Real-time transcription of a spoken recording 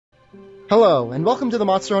Hello, and welcome to the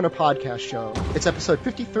Monster Hunter Podcast Show. It's episode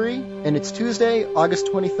 53, and it's Tuesday, August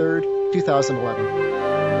 23rd, 2011.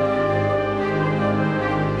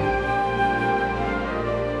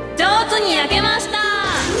 上手に焼けました。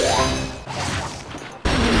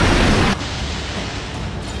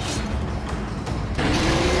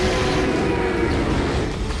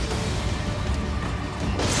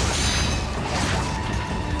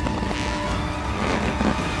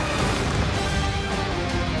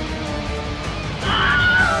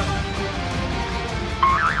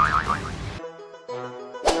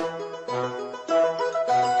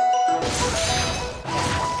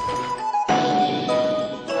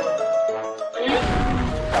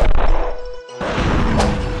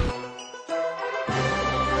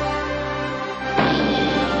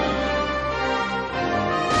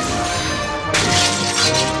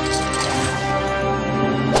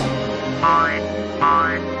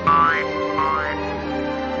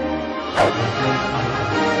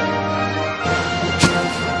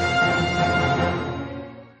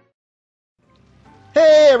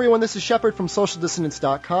This is Shepard from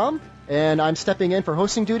SocialDissonance.com, and I'm stepping in for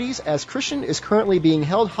hosting duties as Christian is currently being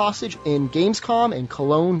held hostage in Gamescom in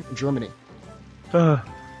Cologne, Germany.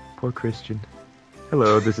 Poor Christian.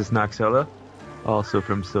 Hello, this is Noxella, also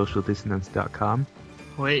from SocialDissonance.com.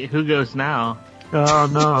 Wait, who goes now? Oh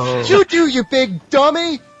no! You do, you big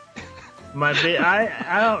dummy!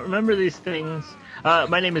 I don't remember these things.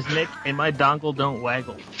 My name is Nick, and my dongle don't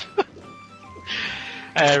waggle.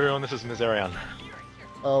 Hey everyone, this is Miserion.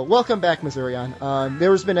 Welcome back, Miserion.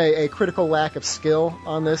 There has been a critical lack of skill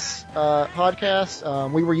on this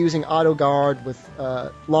podcast. We were using auto guard with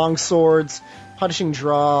long swords, punishing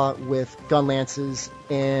draw with gun lances,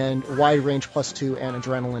 and wide range +2 and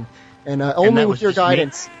adrenaline. And only with your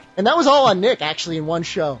guidance. Me. And that was all on Nick, actually, in one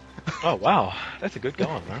show. Oh, wow. That's a good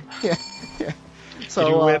going, man. Yeah. So,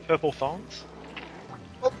 did you wear purple thongs?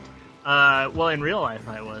 Well, in real life,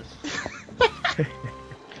 I was.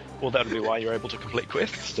 Well, that would be why you're able to complete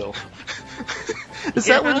quests still. Is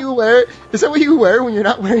that what you wear? Is that what you wear when you're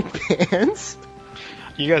not wearing pants?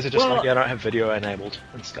 You guys are just like, I don't have video enabled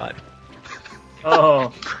in Skype.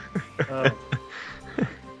 Oh.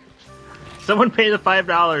 Someone pay the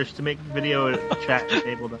 $5 to make video chat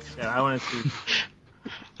enabled. Yeah, I want to see.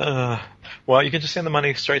 Well, you can just send the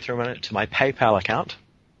money straight through to my PayPal account.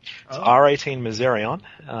 It's R18 Miserion.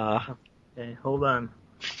 Okay, hold on.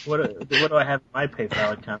 What do I have in my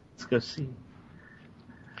PayPal account? Let's go see.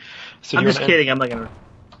 So I'm just kidding. I'm not gonna.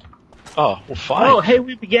 Oh, well, fine. Oh, hey,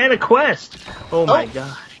 we began a quest. Oh my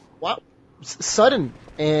gosh! Wow, sudden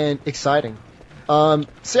and exciting. So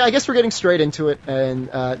I guess we're getting straight into it, and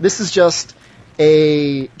this is just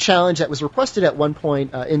a challenge that was requested at one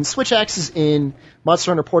point in Switch Axes in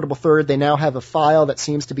Monster Hunter Portable 3rd. They now have a file that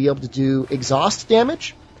seems to be able to do exhaust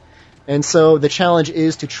damage. And so the challenge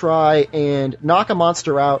is to try and knock a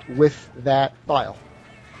monster out with that file.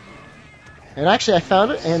 And actually, I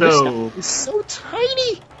found it, and this guy is so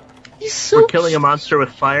tiny. He's so. We're killing a monster with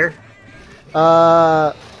fire.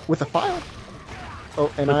 With a file.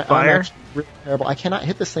 Oh, and with I'm fire? actually really terrible. I cannot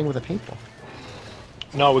hit this thing with a paintball.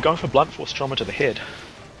 No, we're going for blunt force trauma to the head.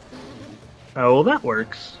 Oh, well, that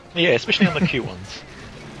works. Yeah, especially on the Q ones.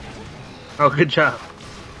 Oh, good job.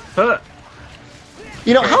 Huh.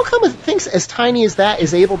 You know, how come a thing as tiny as that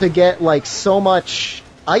is able to get, like, so much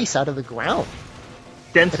ice out of the ground?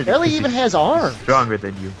 Density. It barely even has arms. He's stronger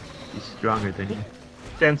than you. He's stronger than you.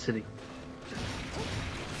 Density.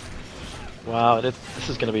 Wow, this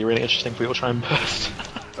is going to be really interesting for your try and burst.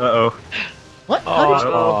 Uh-oh. What?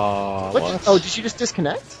 What? Oh, did you just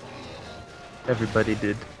disconnect? Everybody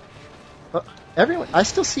did. Everyone? I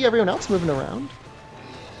still see everyone else moving around.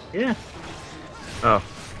 Yeah. Oh.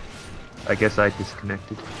 I guess I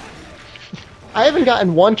disconnected. I haven't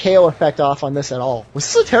gotten one KO effect off on this at all.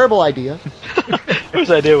 Was this a terrible idea?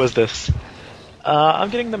 Whose idea was this?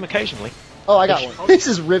 I'm getting them occasionally. Oh, I got one. This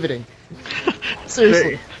is riveting.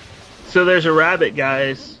 Seriously. So there's a rabbit,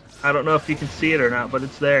 guys. I don't know if you can see it or not, but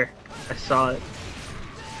it's there. I saw it.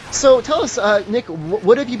 So tell us, Nick,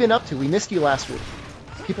 what have you been up to? We missed you last week.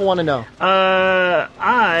 People want to know.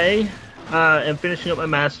 I am finishing up my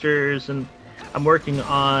master's, and I'm working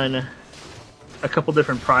on a couple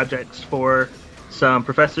different projects for some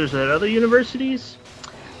professors at other universities.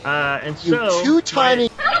 And so you tiny.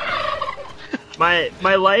 My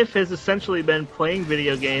life has essentially been playing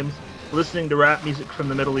video games, listening to rap music from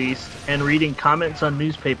the Middle East, and reading comments on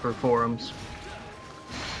newspaper forums.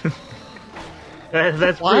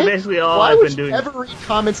 That's basically all I've been doing. Why would you ever read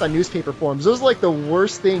comments on newspaper forums? Those are like the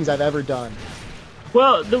worst things I've ever done.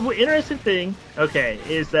 Well, the interesting thing,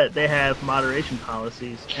 is that they have moderation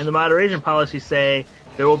policies, and the moderation policies say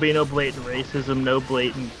there will be no blatant racism, no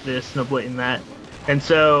blatant this, no blatant that. And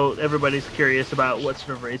so everybody's curious about what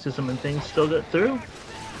sort of racism and things still get through.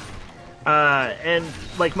 And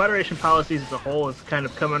like moderation policies as a whole has kind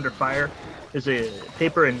of come under fire. There's a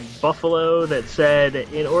paper in Buffalo that said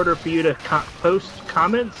in order for you to post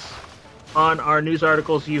comments on our news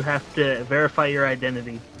articles, you have to verify your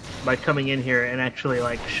identity by coming in here and actually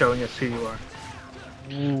like showing us who you are.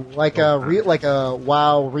 Ooh, like a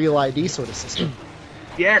WoW Real ID sort of system.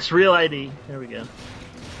 Yes, Real ID. There we go.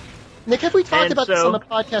 Nick, have we talked And about this so- on the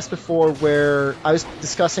podcast before where I was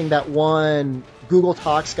discussing that one Google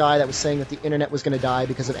Talks guy that was saying that the internet was going to die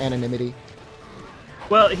because of anonymity?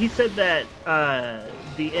 Well, he said that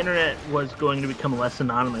the internet was going to become less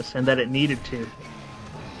anonymous and that it needed to.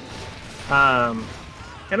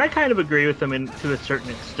 And I kind of agree with him to a certain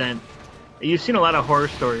extent. You've seen a lot of horror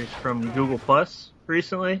stories from Google Plus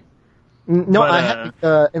recently. No,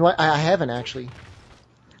 But, I haven't actually.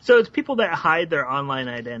 So it's people that hide their online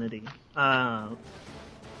identity.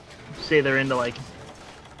 Say they're into like,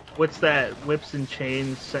 what's that whips and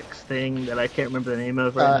chains sex thing that I can't remember the name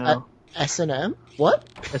of right now? S&M? What?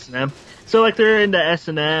 S&M. So like they're into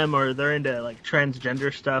S&M or they're into like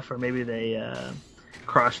transgender stuff or maybe they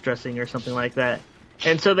cross-dressing or something like that.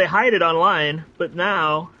 And so they hide it online, but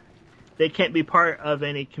now they can't be part of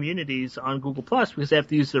any communities on Google Plus because they have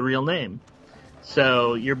to use their real name.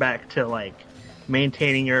 So you're back to like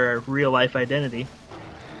maintaining your real life identity.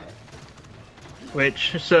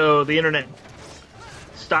 So the internet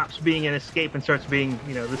stops being an escape and starts being,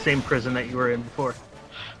 the same prison that you were in before.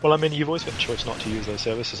 Well, I mean, you've always got the choice not to use those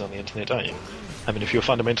services on the internet, don't you? I mean, if you're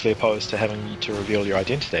fundamentally opposed to having to reveal your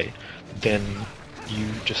identity, then you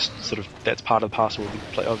just that's part of the parcel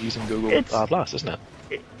of using Google Plus, isn't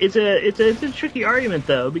it? It's a tricky argument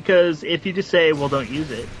though, because if you just say, well, don't use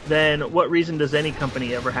it, then what reason does any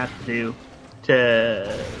company ever have to do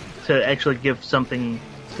to actually give something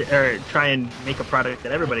or try and make a product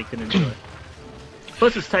that everybody can enjoy?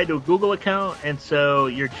 Plus, it's tied to a Google account, and so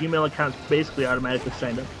your Gmail account's basically automatically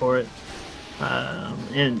signed up for it.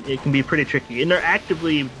 And it can be pretty tricky. And they're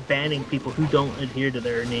actively banning people who don't adhere to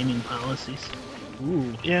their naming policies.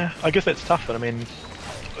 Ooh. Yeah, I guess that's tough, but I mean,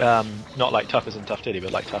 not like tough as in tough titty,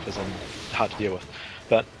 but like tough as in hard to deal with.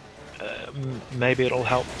 But maybe it'll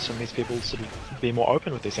help some of these people sort of be more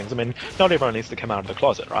open with these things. I mean, not everyone needs to come out of the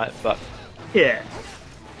closet, right? But yeah,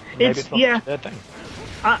 maybe it's not a bad thing.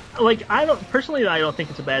 I don't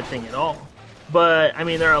think it's a bad thing at all. But I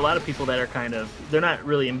mean, there are a lot of people that are they're not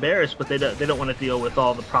really embarrassed, but they don't want to deal with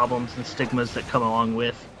all the problems and stigmas that come along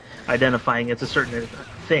with identifying as a certain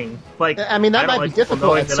thing. Like, I mean, that I don't might be like people difficult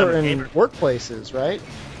knowing at that I'm a certain gamer. workplaces, right?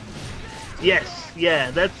 Yes, yeah,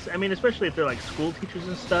 especially if they're like school teachers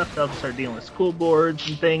and stuff, they'll just start dealing with school boards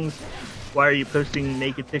and things. Why are you posting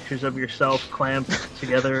naked pictures of yourself clamped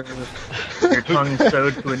together with your tongue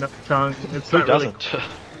sewed to another tongue? It's Who not really doesn't? cool.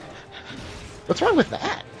 What's wrong with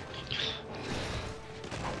that?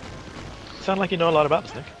 Sound like you know a lot about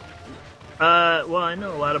this, Nick. Well, I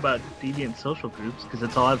know a lot about deviant social groups because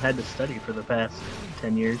it's all I've had to study for the past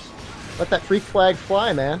 10 years. Let that freak flag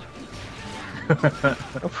fly, man.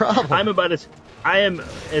 No problem. I am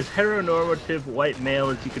as heteronormative white male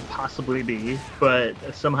as you could possibly be, but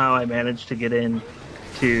somehow I managed to get in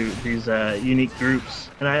to these unique groups,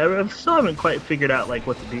 and I still haven't quite figured out like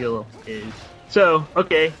what the deal is. So,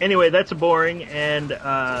 okay, anyway, that's boring, and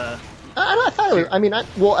I thought it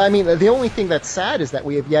was, the only thing that's sad is that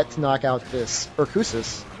we have yet to knock out this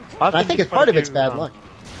Urkusis. I think part of it's bad luck.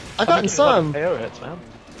 I've gotten some. KO hits, man.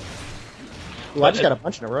 Ooh, I just got a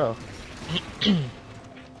bunch in a row.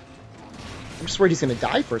 I'm just worried he's going to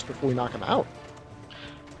die first before we knock him out.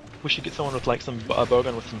 We should get someone with like a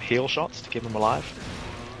bowgun with some heal shots to keep him alive.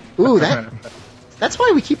 Ooh, that's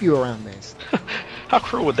why we keep you around, Maze. How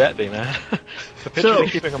cruel would that be, man? Perpetually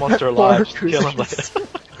keeping a monster alive, just kill him later.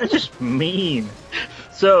 that's just mean.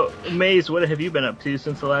 So, Maze, what have you been up to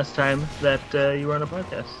since the last time that you were on a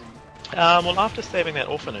podcast? Well, after saving that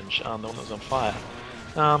orphanage, the one that was on fire,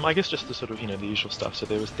 I guess just the sort of the usual stuff. So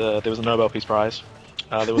there was a Nobel Peace Prize.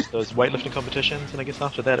 There was those weightlifting competitions, and I guess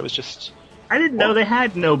after that it was just. I didn't know they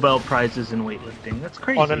had Nobel prizes in weightlifting. That's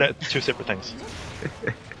crazy. Oh no, two separate things.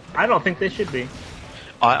 I don't think they should be.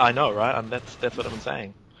 I know, right? And that's what I've been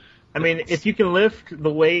saying. I mean, if you can lift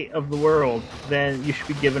the weight of the world, then you should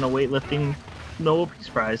be given a weightlifting Nobel Peace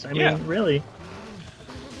Prize. I mean, really.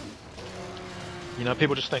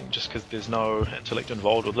 People just think just because there's no intellect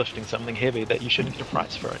involved with lifting something heavy that you shouldn't get a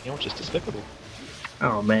prize for it. Which is despicable.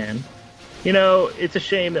 Oh man. It's a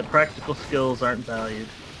shame that practical skills aren't valued.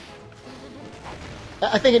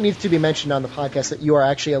 I think it needs to be mentioned on the podcast that you are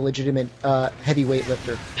actually a legitimate heavy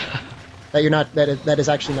weightlifter. that you're not that is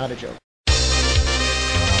actually not a joke.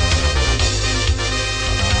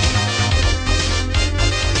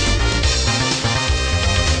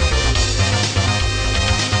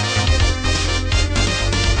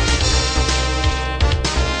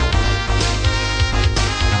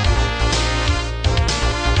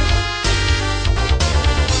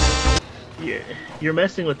 You're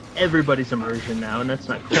messing with everybody's immersion now, and that's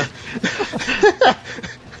not cool.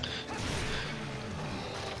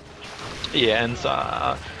 Yeah, and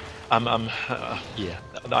yeah,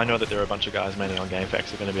 I know that there are a bunch of guys mainly on GameFAQs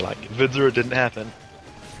who are going to be like, Vidzera didn't happen.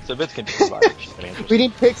 So Vids can be like, We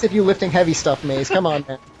need pics of you lifting heavy stuff, Maze. Come on,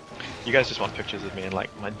 man. You guys just want pictures of me in like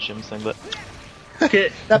my gym singlet. You're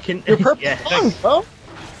purple yeah. tongue, bro.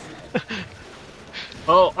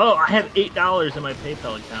 Oh, I have $8 in my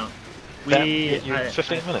PayPal account. That get you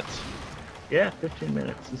 15 minutes. Yeah, 15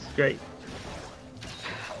 minutes. This is great.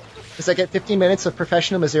 Does that get 15 minutes of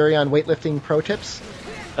professional Mazarion weightlifting pro tips?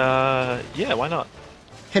 Yeah, why not?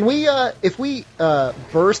 Can we, if we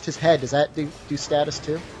burst his head, does that do status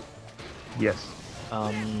too? Yes,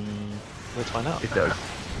 Let's find out. it does.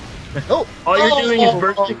 Oh, All you're doing is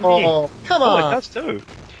bursting me. Come Oh, it on. does too.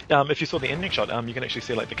 If you saw the ending shot, you can actually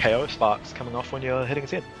see like the KO sparks coming off when you're hitting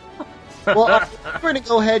his head. Well, we're going to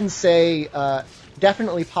go ahead and say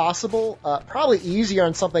definitely possible. Probably easier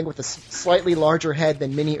on something with a slightly larger head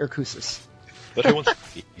than Mini Urkusis. But who wants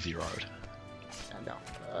the easy road? No.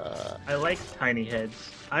 I like tiny heads.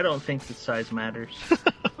 I don't think the size matters.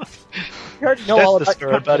 You already know all That's the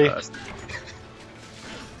about spirit, buddy. I'm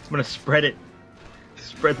gonna spread it.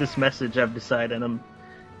 Spread this message I've decided. I'm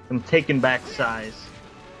taking back size.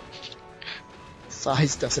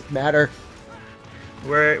 Size doesn't matter.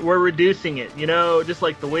 We're reducing it. You know, just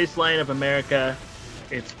like the waistline of America,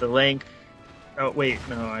 it's the length. Oh wait,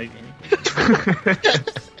 no,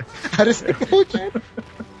 How does it go again?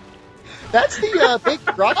 That's the big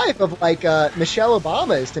drive of like Michelle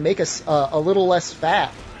Obama is to make us a little less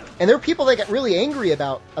fat, and there are people that get really angry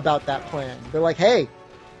about that plan. They're like, "Hey,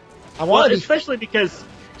 I want to be." especially because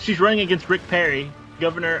she's running against Rick Perry,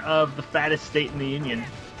 governor of the fattest state in the union.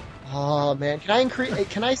 Oh man,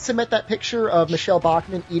 can I submit that picture of Michelle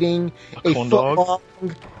Bachmann eating a corn foot dog? long?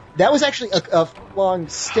 That was actually a long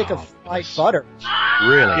stick of fried butter.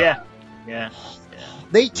 Really? Yeah.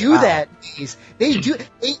 They do Wow. that.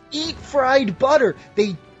 They eat fried butter.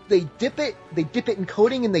 They dip it in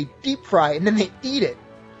coating and they deep fry it and then they eat it.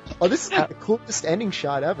 Oh, this is like the coolest ending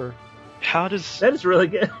shot ever. How does... That is really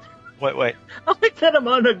good. Wait. I like that I'm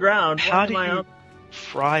on the ground. How Why do am I you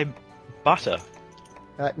fry butter?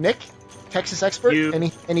 Nick, Texas expert, You-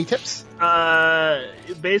 any tips?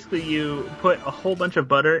 Basically, you put a whole bunch of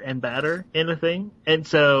butter and batter in a thing, and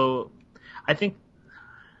so I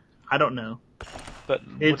don't know. But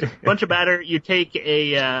It's a bunch of batter. You take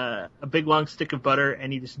a big long stick of butter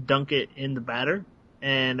and you just dunk it in the batter,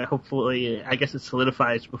 and hopefully, I guess it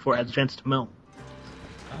solidifies before it has a chance to melt.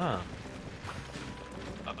 Ah.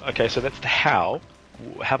 Okay, so that's the how.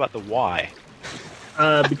 How about the why?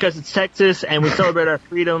 Because it's Texas and we celebrate our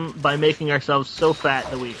freedom by making ourselves so fat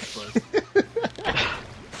that we explode.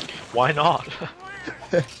 Why not?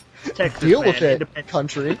 Texas, Deal man, with it, independent.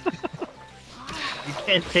 country. You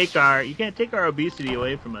can't take our obesity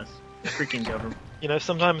away from us, freaking government. You know,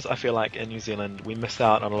 sometimes I feel like in New Zealand we miss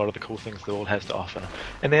out on a lot of the cool things the world has to offer.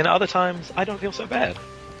 And then other times I don't feel so bad.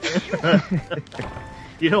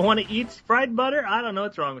 You don't want to eat fried butter? I don't know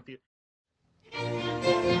what's wrong with you.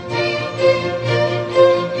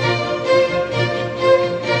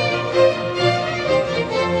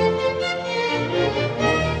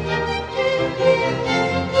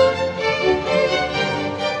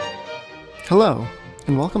 Hello,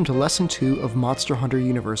 and welcome to Lesson 2 of Monster Hunter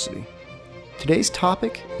University. Today's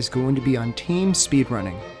topic is going to be on team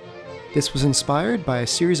speedrunning. This was inspired by a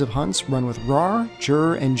series of hunts run with Rar,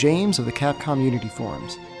 Jur, and James of the Capcom Unity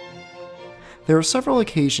forums. There are several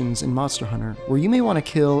occasions in Monster Hunter where you may want to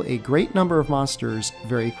kill a great number of monsters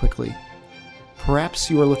very quickly. Perhaps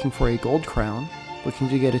you are looking for a gold crown, looking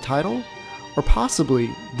to get a title, or possibly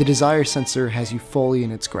the desire sensor has you fully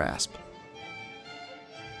in its grasp.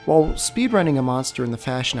 While speedrunning a monster in the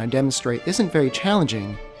fashion I demonstrate isn't very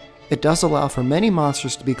challenging, it does allow for many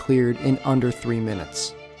monsters to be cleared in under 3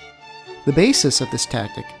 minutes. The basis of this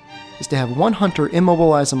tactic is to have one hunter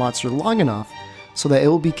immobilize a monster long enough so that it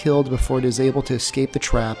will be killed before it is able to escape the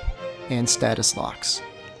trap and status locks.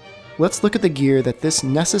 Let's look at the gear that this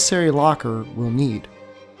necessary locker will need.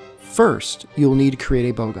 First, you'll need to create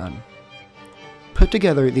a bowgun. Put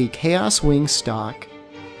together the Chaos Wing stock,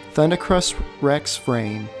 Thundercrust Rex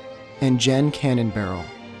frame, and Gen cannon barrel.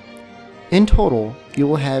 In total, you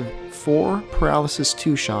will have 4 Paralysis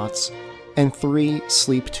 2 shots, and 3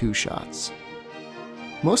 sleep 2 shots.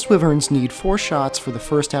 Most wyverns need 4 shots for the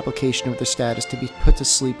first application of their status to be put to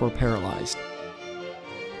sleep or paralyzed.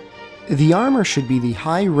 The armor should be the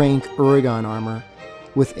high-rank Uragan armor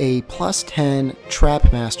with a +10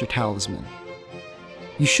 Trap Master talisman.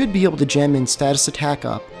 You should be able to gem in status attack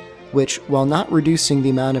up, which, while not reducing the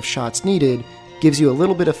amount of shots needed, gives you a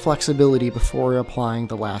little bit of flexibility before applying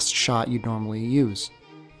the last shot you'd normally use.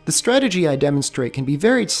 The strategy I demonstrate can be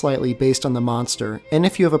varied slightly based on the monster and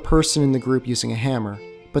if you have a person in the group using a hammer,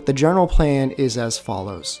 but the general plan is as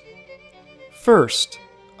follows. First,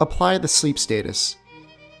 apply the sleep status,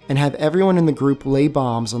 and have everyone in the group lay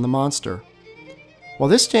bombs on the monster. While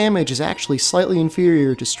this damage is actually slightly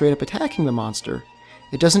inferior to straight up attacking the monster,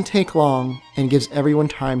 it doesn't take long and gives everyone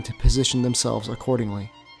time to position themselves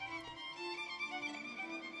accordingly.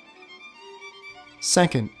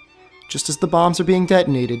 Second, just as the bombs are being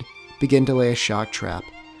detonated, begin to lay a shock trap.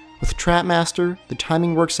 With Trap Master, the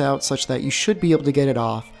timing works out such that you should be able to get it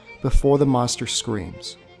off before the monster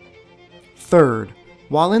screams. Third,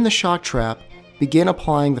 while in the shock trap, begin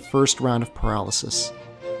applying the first round of paralysis.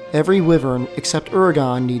 Every wyvern except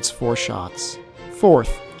Uragan needs 4 shots.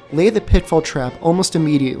 Fourth, lay the pitfall trap almost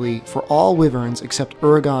immediately for all wyverns except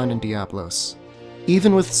Uragan and Diablos.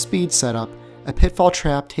 Even with speed setup, a pitfall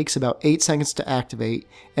trap takes about 8 seconds to activate,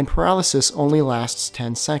 and paralysis only lasts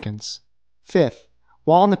 10 seconds. Fifth,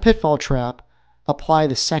 while in the pitfall trap, apply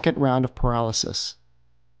the second round of paralysis.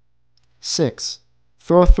 6.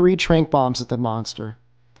 Throw 3 trank bombs at the monster.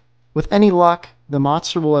 With any luck, the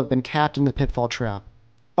monster will have been capped in the pitfall trap.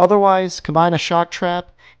 Otherwise, combine a shock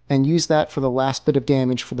trap and use that for the last bit of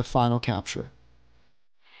damage for the final capture.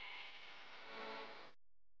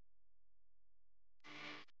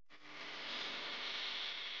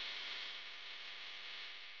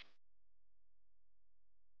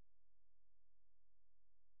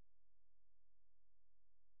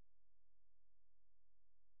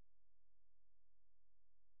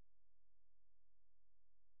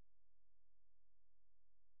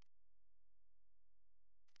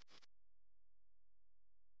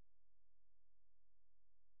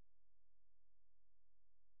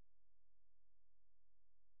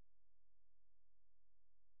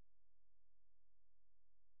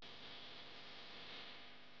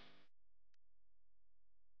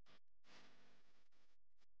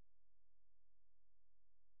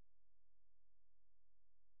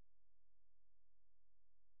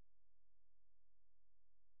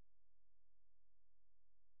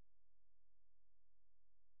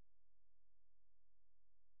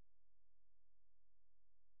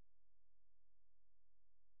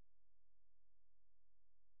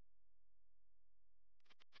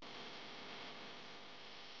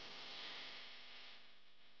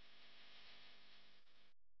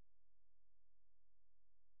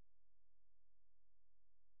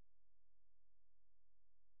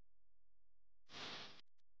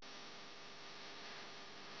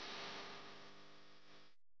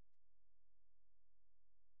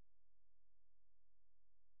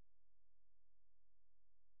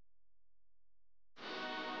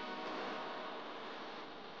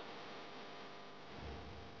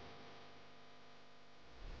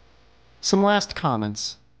 Some last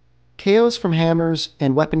comments. KOs from hammers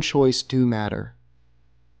and weapon choice do matter.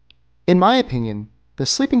 In my opinion, the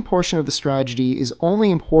sleeping portion of the strategy is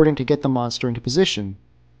only important to get the monster into position.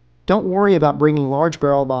 Don't worry about bringing large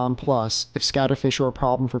barrel bomb plus if scatterfish are a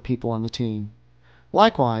problem for people on the team.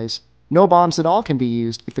 Likewise, no bombs at all can be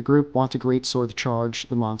used if the group want to greatsword charge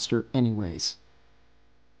the monster anyways.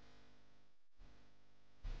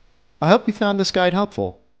 I hope you found this guide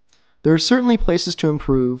helpful. There are certainly places to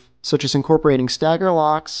improve, such as incorporating stagger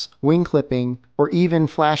locks, wing clipping, or even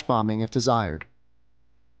flash bombing if desired.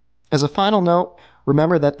 As a final note,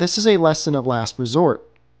 remember that this is a lesson of last resort.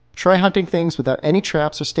 Try hunting things without any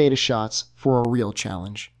traps or status shots for a real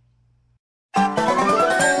challenge. I'm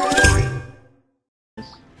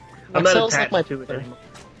not Excel's attached like my to it brother. anymore.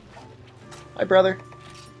 Hi, brother.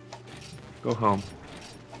 Go home.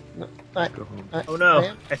 No, Go home. Oh no, I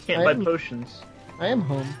am- I can't I buy am- potions. I am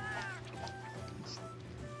home.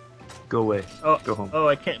 Go away. Oh, Go home. Oh,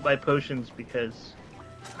 I can't buy potions because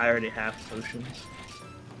I already have potions.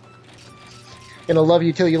 Gonna love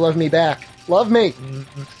you till you love me back. Love me!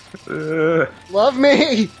 Love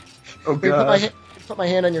me! Oh Here, god. put my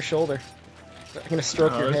hand on your shoulder. I'm gonna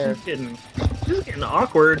stroke your hair. This is getting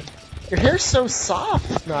awkward. Your hair's so soft,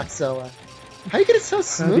 Noxella. How you get it so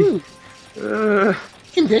smooth?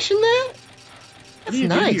 Condition that? What That's do you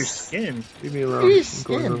do to your nice. skin? Leave me alone. Your I'm going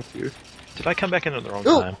skin. home here. Did I come back in at the wrong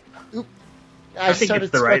Ooh. time? I think started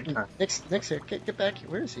it's the right stroking. time. Nick's here. Get back here.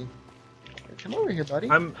 Where is he? Come over here, buddy.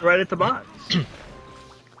 I'm right at the box.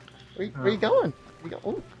 Where you going? Where you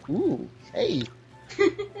go? Ooh, hey.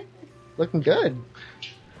 Looking good.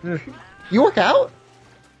 You work out?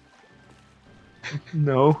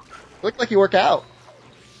 No. Look like you work out.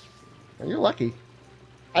 You're lucky.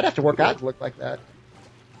 I'd have to work out to look like that.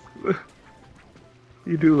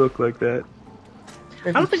 You do look like that.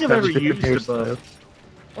 I don't think I've ever used a bow.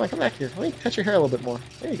 Come on, come back here. Let me touch your hair a little bit more.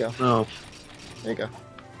 There you go. No. There you go.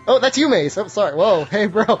 Oh, that's you, Mace. Oh, sorry. Whoa, hey,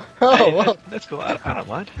 bro. Oh, Hey, whoa. that's cool. I don't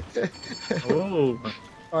mind. Oh.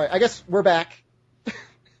 All right, I guess we're back.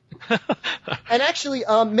 And actually,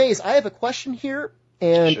 Maze, I have a question here,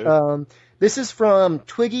 and Sure. this is from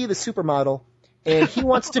Twiggy, the supermodel, and he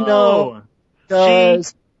wants to know: Oh.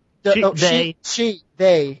 does She-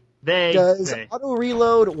 they They. does auto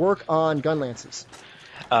reload work on gun lances?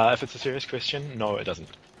 If it's a serious question, no, it doesn't.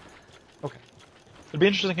 Okay. It'd be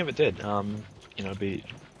interesting if it did.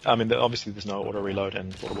 Obviously there's no auto reload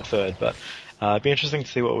in Portable Third, but it'd be interesting to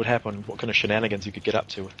see what would happen, what kind of shenanigans you could get up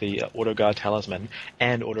to with the auto guard talisman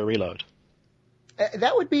and auto reload.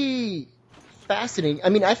 That would be fascinating. I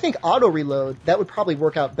mean, I think auto reload that would probably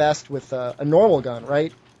work out best with a normal gun,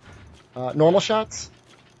 right? Normal shots.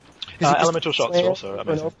 Is it just Elemental shots slam are also over and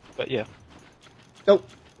amazing, over? but yeah.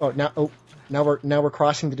 Now we're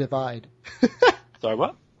crossing the divide. Sorry,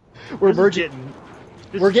 what? We're This is merging. getting-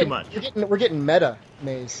 This We're is getting, too much. we're getting meta,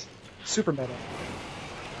 Maze. Super meta.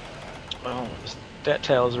 Oh, that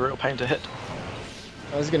tail is a real pain to hit.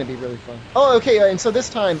 Oh, this is going to be really fun. Oh, okay, and so this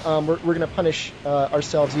time we're going to punish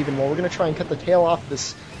ourselves even more. We're going to try and cut the tail off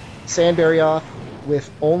this sandberry off with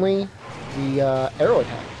only the arrow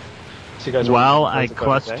attack. So you guys While want- I what's the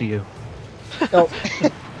clutched code you. No,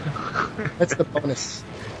 that's the bonus.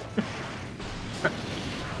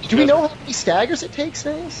 Do we know how many staggers it takes,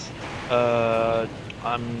 Maze?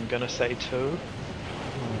 I'm gonna say 2,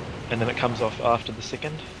 and then it comes off after the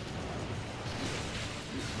second.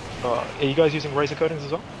 Are you guys using razor coatings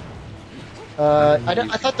as well?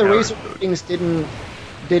 I thought the razor things didn't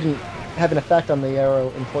have an effect on the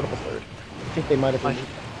arrow in Portable Third. I think they might have been.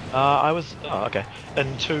 Okay. In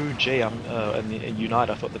 2G, in Unite,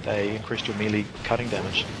 I thought that they increased your melee cutting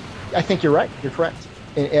damage. I think you're right. You're correct.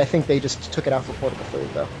 And I think they just took it out for Portable Third,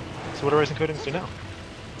 though. So what do razor coatings do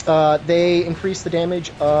now? They increase the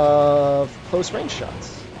damage of close range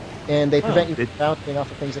shots, and they prevent you from bouncing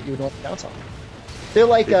off of things that you would normally bounce off. They're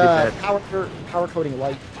like They did that. power coating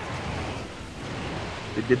light.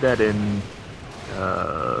 They did that in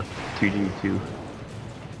 2G too.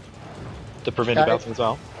 To prevent Got you it. bouncing as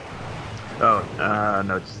well? Oh,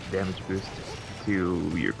 no, it's damage boost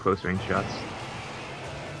to your close range shots.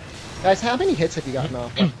 Guys, how many hits have you gotten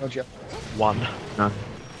off? No joke. 1.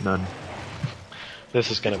 None. This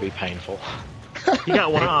is gonna be painful. You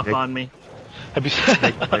got one off on me. Have you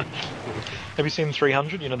have you seen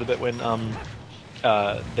 300? You know the bit when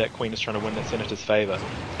that queen is trying to win that senator's favor,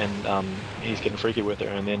 and he's getting freaky with her,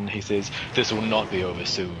 and then he says, "This will not be over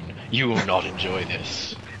soon. You will not enjoy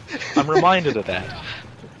this." I'm reminded of that.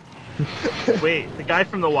 Wait, the guy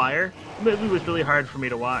from The Wire? The movie was really hard for me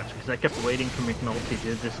to watch because I kept waiting for McNulty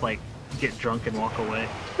to just like get drunk and walk away.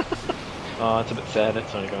 Oh, it's a bit sad.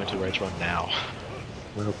 It's only going to Rage Run now.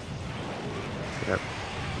 Well, yep.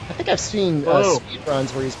 I think I've seen Whoa. speed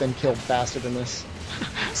runs where he's been killed faster than this.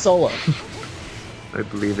 Solo. I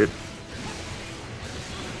believe it.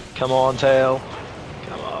 Come on, Tail.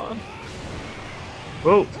 Come on.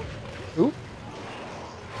 Whoa! Ooh.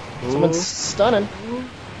 Someone's stunning.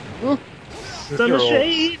 Ooh. Stun You're the all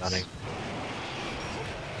shades! stunning.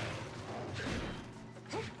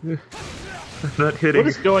 I'm not hitting. What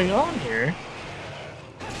is going on here?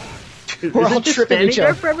 We're Is all it just tripping standing each there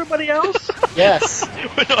other. for everybody else? Yes.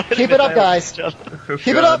 We're not hitting Keep it the up, tails guys. of each other. Oh, Keep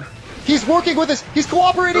it God. up. He's working with us. He's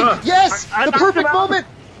cooperating. Yes. I The knocked perfect him out. moment.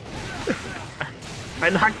 I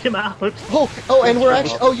knocked him out. Oh, and we're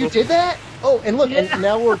actually. Oh, you did that? Oh, and look, Yeah. and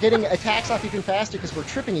now we're getting attacks off even faster because we're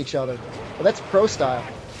tripping each other. Well, that's pro style.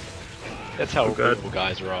 That's how God. real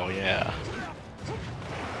guys roll, yeah.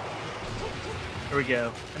 Here we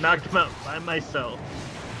go. I knocked him out by myself.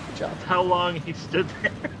 Good job. How long he stood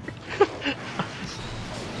there?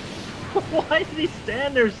 Why did he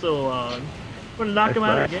stand there so long? I'm gonna knock him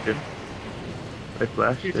out flashed again. it. I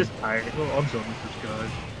flashed He's it. just tired. Oh, I'm done with this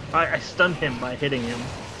guy. I stunned him by hitting him.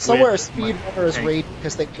 Somewhere a with speed my runner is tank. raging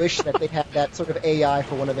because they wish that they had that sort of AI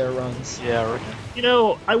for one of their runs. Yeah, I reckon. You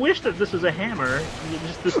know, I wish that this was a hammer.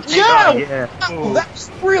 Just this tank. Yeah! Yeah. Oh, that's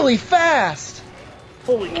really fast.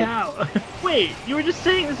 Holy cow! Wait, you were just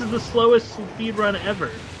saying this is the slowest speed run ever.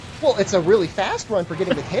 Well, it's a really fast run for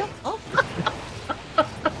getting the tail off.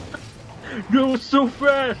 Go so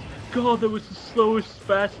fast. god, that was the slowest,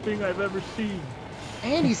 fast thing I've ever seen.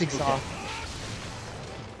 And he's exhausted.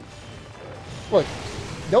 Look,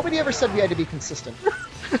 nobody ever said we had to be consistent.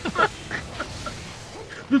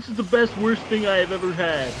 This is the best, worst thing I have ever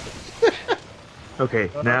had. Okay,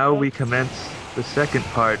 now we commence the second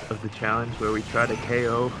part of the challenge where we try to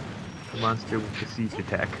KO the monster with the siege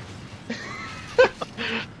attack.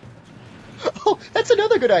 Oh, that's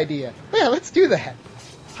another good idea. Yeah, let's do that.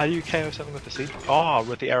 How do you KO something with the seed? Oh,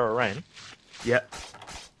 with the arrow rain. Yep.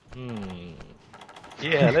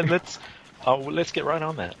 Yeah, let's get right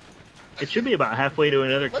on that. It should be about halfway to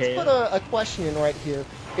another Let's KO. put a question in right here.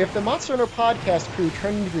 If the Monster Hunter podcast crew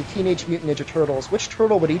turned into the Teenage Mutant Ninja Turtles, which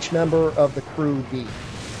turtle would each member of the crew be?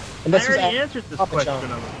 And I this was already asked answered this Papa question.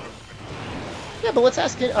 John. Yeah, but let's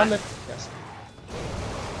ask it on the podcast.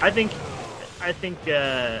 I think, I think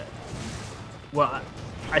I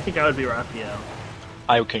would be Raphael.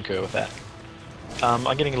 I would concur with that. I'm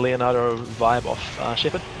getting a Leonardo vibe off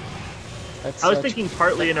Shepard. That's, I was thinking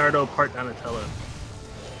part Leonardo, part Donatello.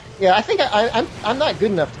 Yeah, I think I'm not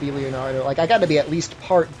good enough to be Leonardo. Like, I got to be at least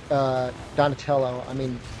part Donatello. I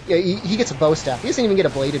mean, yeah, he gets a bow staff. He doesn't even get a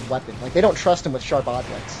bladed weapon. Like, they don't trust him with sharp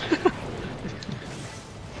objects.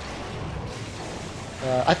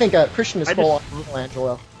 I think Christian is full on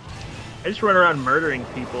Michelangelo. I just run around murdering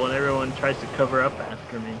people, and everyone tries to cover up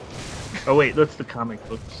after me. Oh wait, that's the comic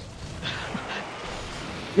books.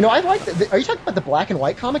 You know, I like are you talking about the black and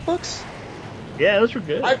white comic books? Yeah, those were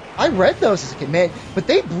good. I read those as a kid, man, but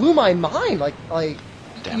they blew my mind. Like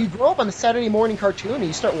Damn. you grow up on the Saturday morning cartoon and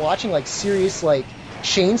you start watching like serious like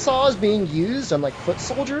chainsaws being used on like foot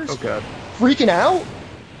soldiers. Oh god. Freaking out.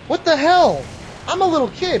 What the hell? I'm a little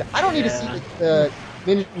kid. I don't need to see like, the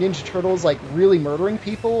Ninja Turtles like really murdering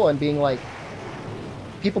people and being like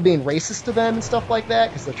people being racist to them and stuff like that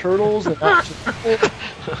because they're turtles and not just people.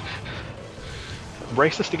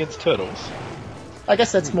 Racist against turtles. I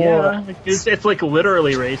guess that's more. Yeah, it's like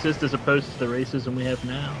literally racist as opposed to the racism we have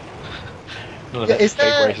now. None of Yeah, that is fake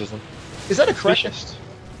that- racism. Is that a correct Specious.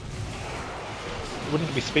 Wouldn't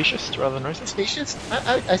it be specious rather than racist? species?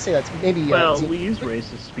 I say that's maybe. Well, we use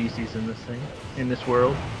racist species in this thing, in this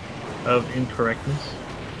world of incorrectness.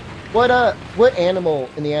 What animal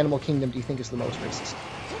in the animal kingdom do you think is the most racist?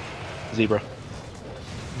 Zebra.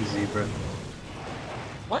 Zebra.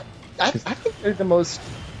 What? I think they're the most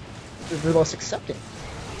accepting.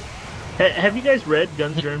 Have you guys read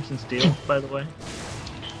Guns, Germs, and Steel, by the way?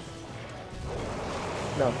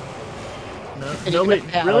 No. No? And you No, can wait,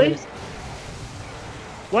 have- really?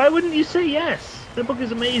 Why wouldn't you say yes? That book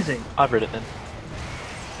is amazing. I've read it then.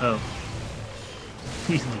 Oh.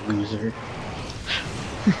 He's a loser.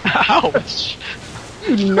 Ouch!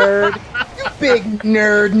 You nerd. You big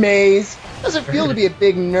nerd, Maze. How's it feel to be a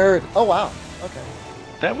big nerd? Oh wow. Okay.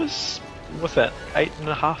 That was, what's that,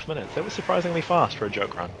 8.5 minutes. That was surprisingly fast for a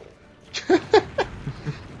joke run.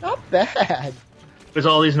 Not bad. There's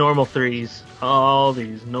all these normal threes. All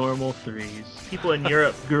these normal threes. People in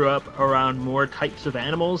Europe grew up around more types of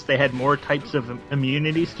animals. They had more types of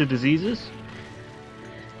immunities to diseases.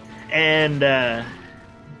 And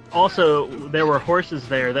also, there were horses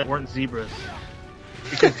there that weren't zebras.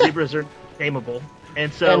 Because zebras are tameable.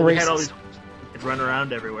 And so And we had all racist. these horses that could run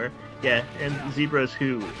around everywhere. Yeah, and zebras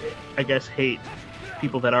who, I guess, hate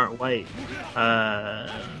people that aren't white,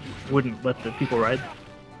 wouldn't let the people ride.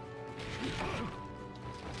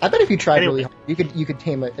 I bet if you tried Anyway. really hard, you could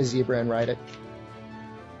tame a zebra and ride it.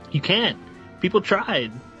 You can't. People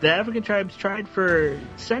tried. The African tribes tried for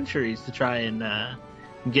centuries to try and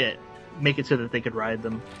make it so that they could ride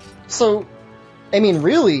them. So, I mean,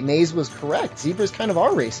 really, Maze was correct. Zebras kind of are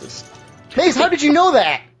racist. Maze, how did you know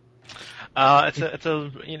that?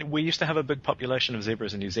 We used to have a big population of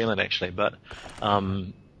zebras in New Zealand actually, but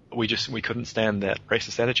we couldn't stand that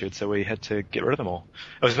racist attitude, so we had to get rid of them all.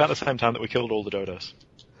 It was about the same time that we killed all the dodos.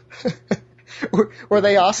 Were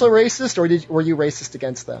they also racist, or were you racist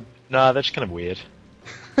against them? No, they're just kind of weird.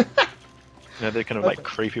 They're kind of like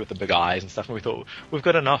creepy with the big eyes and stuff, and we thought, we've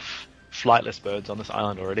got enough flightless birds on this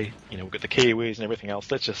island already. We've got the kiwis and everything else.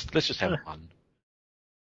 Let's just have fun.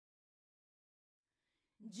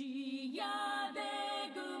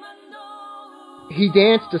 He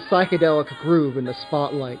danced a psychedelic groove in the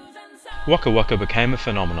spotlight. Waka Waka became a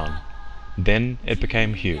phenomenon. Then it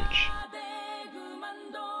became huge.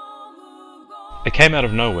 It came out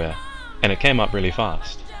of nowhere, and it came up really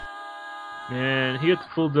fast. Man, he got the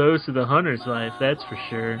full dose of the hunter's life, that's for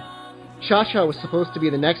sure. Cha-Cha was supposed to be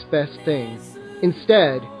the next best thing.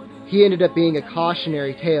 Instead, he ended up being a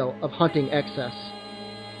cautionary tale of hunting excess.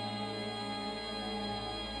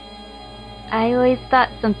 I always thought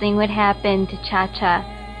something would happen to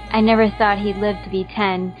Cha-Cha. I never thought he'd live to be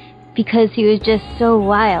 10. because he was just so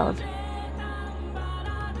wild.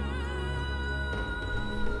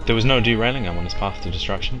 There was no derailing him on his path to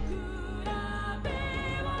destruction.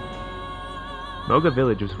 Moga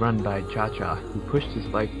Village was run by Cha-Cha, who pushed his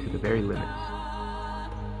life to the very limits.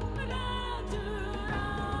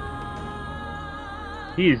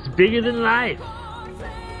 He is bigger than life.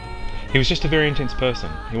 He was just a very intense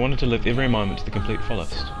person. He wanted to live every moment to the complete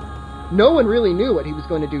fullest. No one really knew what he was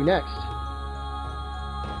going to do next.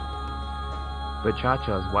 But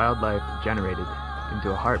Cha-Cha's wild life degenerated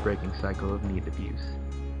into a heartbreaking cycle of meat abuse.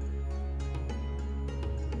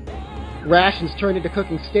 Rations turned into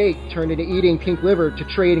cooking steak, turned into eating pink liver, to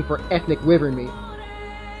trading for ethnic wyvern meat.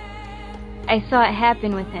 I saw it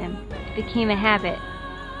happen with him. It became a habit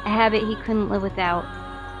he couldn't live without.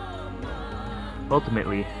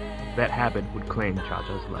 Ultimately, that habit would claim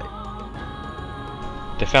Cha-Cha's life.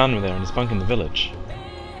 They found him there in his bunk in the village.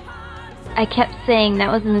 I kept saying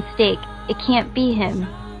that was a mistake. It can't be him.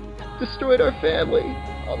 Destroyed our family.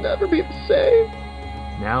 I'll never be the same.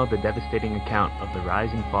 Now the devastating account of the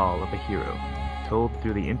rise and fall of a hero, told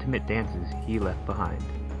through the intimate dances he left behind.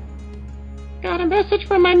 Got a message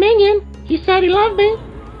from my minion. He said he loved me.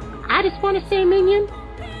 I just want to say, minion,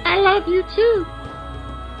 I love you too.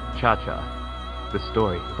 Cha-Cha, the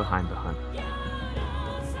story behind the hunt.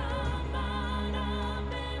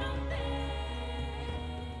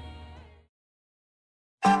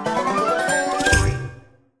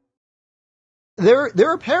 There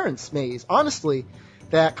are parents, Maze, honestly,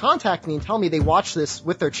 that contact me and tell me they watch this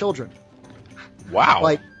with their children. Wow.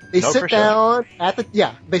 Like, they No, sit for sure. down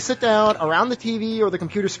they sit down around the TV or the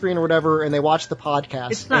computer screen or whatever, and they watch the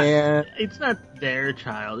podcast. It's not their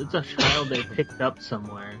child. It's a child they picked up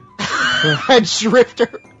somewhere. A Drifter.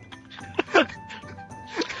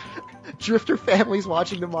 Drifter families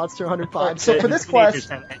watching the Monster Hunter pod. So for this Teenagers quest,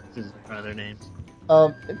 have X's in other names.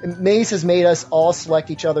 Maze has made us all select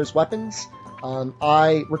each other's weapons.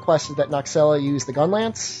 I requested that Noxella use the gun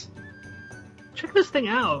lance. Check this thing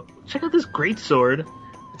out. Check out this greatsword.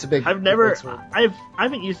 It's a big. I sword.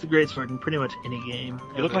 haven't used the greatsword in pretty much any game.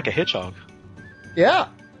 You look like a hedgehog. Yeah.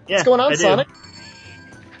 Yeah, What's going on, I do. Sonic?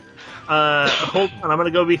 Hold on, I'm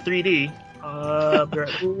gonna go be 3D.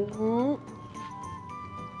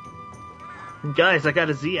 Guys, I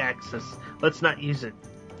got a Z-axis. Let's not use it.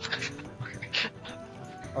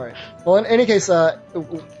 All right. Well, in any case,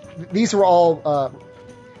 these were all.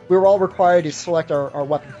 We were all required to select our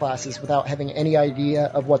weapon classes without having any idea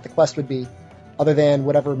of what the quest would be, other than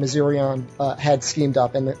whatever Missourion had schemed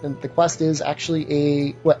up. And the quest is actually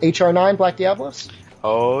HR9 Black Diablos.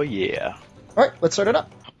 Oh yeah. All right, let's start it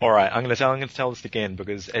up. All right, I'm going to tell this again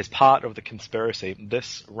because as part of the conspiracy,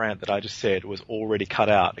 this rant that I just said was already cut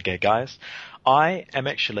out. Okay, guys, I am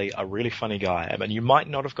actually a really funny guy. I mean, you might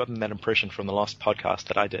not have gotten that impression from the last podcast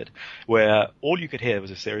that I did, where all you could hear was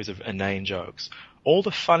a series of inane jokes. All the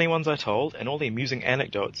funny ones I told and all the amusing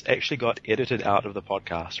anecdotes actually got edited out of the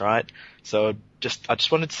podcast, right? So I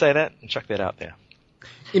just wanted to say that and chuck that out there.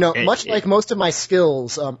 You know, much like most of my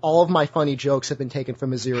skills, all of my funny jokes have been taken from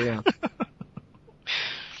Missourion.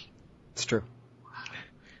 It's true.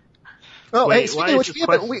 Oh, Wait, hey, speaking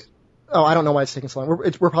of which, I don't know why it's taking so long.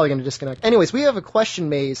 We're probably going to disconnect. Anyways, we have a question,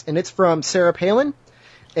 Maze, and it's from Sarah Palin,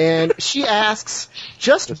 and she asks,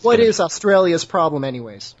 just what is Australia's problem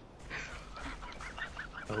anyways?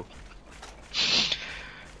 Oh.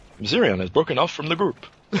 Missourion has broken off from the group.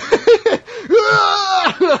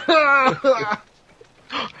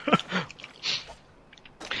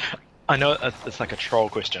 I know it's like a troll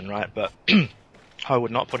question, right? But I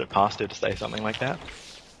would not put it past her to say something like that.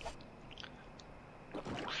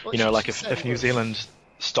 Well, you know, like said if New Zealand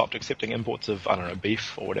stopped accepting imports of, I don't know,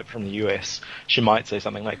 beef or whatever from the US, she might say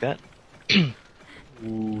something like that. She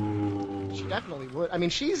definitely would. I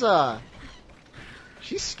mean, she's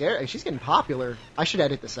scary. She's getting popular. I should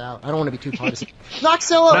edit this out. I don't want to be too partisan.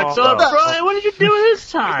 Noxella! Brian, what did you do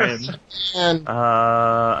this time? And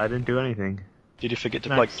I didn't do anything. Did you forget to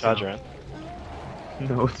plug the charger in?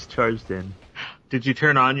 No, it's charged in. Did you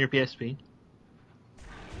turn on your PSP?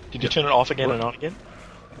 Did you turn it off again and on again?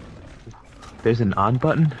 There's an on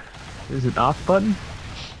button? There's an off button?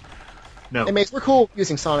 No. hey, Maze, we're cool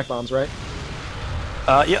using Sonic bombs, right?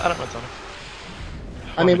 Yeah, I don't know what's on it.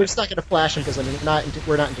 I mean, we're just not going to flash them because we're not into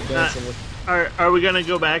dancing with. Are we gonna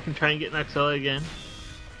go back and try and get Noxella again?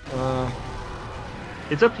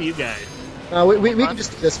 It's up to you guys. We can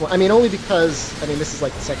just do this one. I mean, only because this is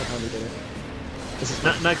like the second time we did it. This is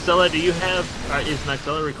Noxella, do you have? Is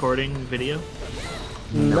Noxella recording video?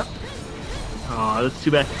 no. Oh, that's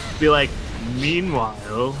too bad. Be like,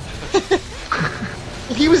 meanwhile.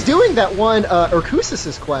 He was doing that one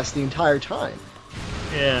Urkusis's quest the entire time.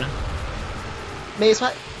 Yeah. Maze,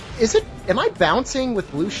 is it? Am I bouncing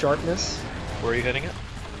with blue sharpness? Where are you hitting it?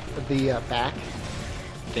 The back.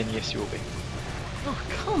 Then yes, you will be. Oh,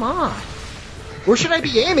 come on. Where should I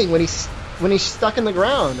be aiming when he's stuck in the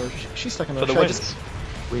ground, or she's stuck in the For the ground? wings.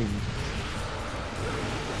 Wings.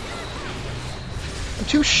 I'm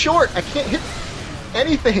too short. I can't hit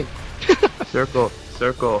anything. Circle.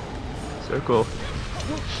 Circle. Circle.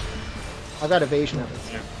 I've got evasion of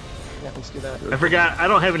it. Yeah, let's do that. I forgot, I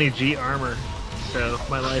don't have any G armor, so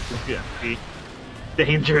my life is gonna be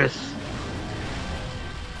dangerous.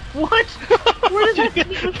 What? Where did that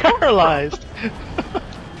thing even come Paralyzed. from?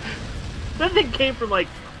 That thing came from, like,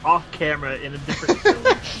 off camera in a different film.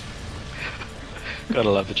 Gotta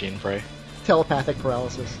love the Gene Frey. Telepathic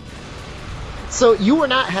paralysis. So you were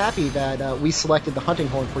not happy that we selected the hunting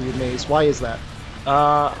horn for your maze. Why is that?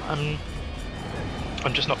 I'm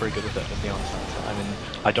just not very good with it, to be honest. I mean,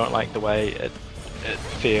 I don't like the way it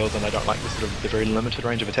feels, and I don't like the very limited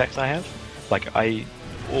range of attacks I have. Like,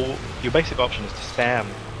 your basic option is to spam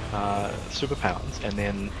superpowers and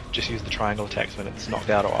then just use the triangle attacks when it's knocked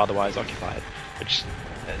out or otherwise occupied. It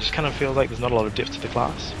just kind of feels like there's not a lot of depth to the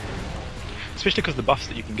class. Especially because the buffs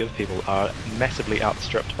that you can give people are massively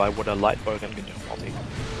outstripped by what a light bowgun can do in multi.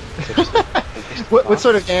 So just What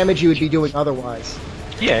sort of damage you would be doing otherwise?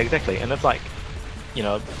 Yeah, exactly. And it's like, I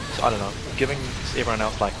don't know, giving everyone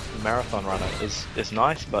else like marathon runner is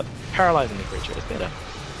nice, but paralyzing the creature is better.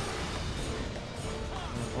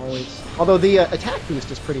 Always. Although the attack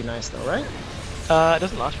boost is pretty nice, though, right? It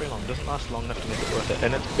doesn't last very long. It doesn't last long enough to make it worth it.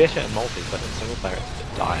 And it's better in multi, but in single player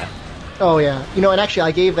it's dire. Oh yeah. And actually,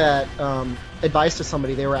 I gave that advice to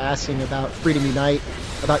somebody. They were asking about Freedom Unite,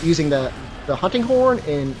 about using the hunting horn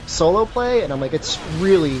in solo play, and I'm like, it's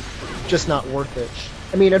really just not worth it.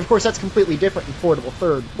 I mean, and of course, that's completely different in Portable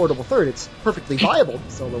Third. Portable Third, it's perfectly viable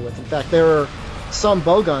to solo with. In fact, there are some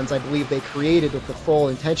bowguns I believe they created with the full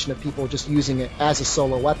intention of people just using it as a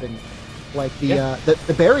solo weapon. Like the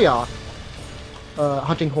Barrioth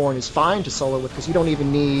hunting horn is fine to solo with because you don't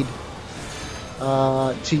even need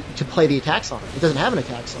to play the attack song. It doesn't have an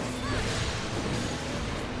attack song.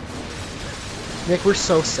 Nick, we're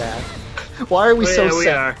so sad. Why are we so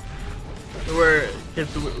sad? We are.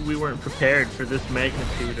 Because we weren't prepared for this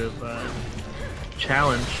magnitude of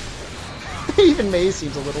challenge. Even Maze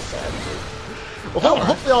seems a little sad. Well,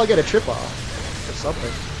 hopefully I'll get a trip off or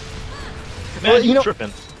something. Man, Well,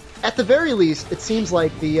 tripping. At the very least, it seems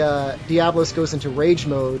like the Diablos goes into rage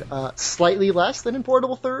mode slightly less than in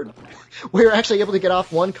Portable Third, where you're actually able to get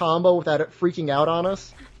off one combo without it freaking out on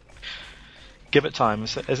us. Give it time.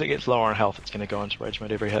 As it gets lower in health, it's going to go into rage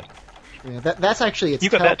mode every hit. Yeah, that's actually its You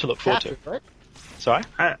got tell that to look forward to. captured, right? Sorry?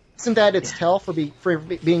 Isn't that its tell for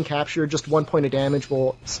being captured? Just 1 point of damage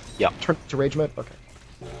will turn to rage mode? Okay.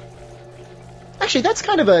 Actually, that's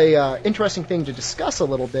kind of a interesting thing to discuss a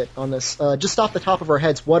little bit on this. Just off the top of our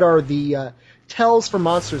heads, what are the tells for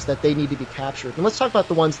monsters that they need to be captured? And let's talk about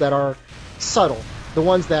the ones that are subtle, the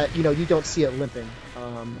ones that you don't see it limping.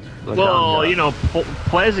 Well,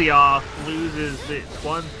 Plesioth loses its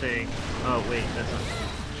one thing. Oh wait, that's not.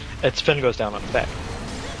 Its fin goes down on its back.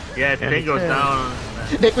 Yeah, its fin goes down on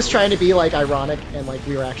its back. Nick was trying to be like ironic, and like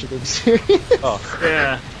we were actually being serious. Oh,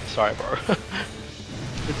 Yeah, sorry, bro.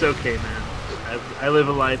 it's okay, man. I live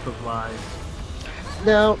a life of lies.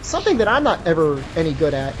 Now, something that I'm not ever any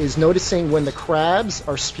good at is noticing when the crabs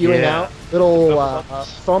are spewing out little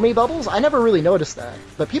foamy bubbles. I never really noticed that,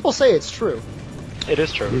 but people say it's true. It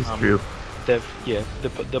is true. It is true.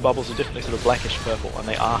 The bubbles are definitely sort of blackish purple, and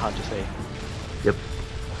they are hard to see. Yep.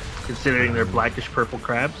 Considering they're blackish purple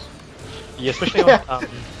crabs. Yeah, especially on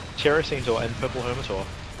Terra Centaur and Purple Hermitaur.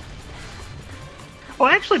 Oh,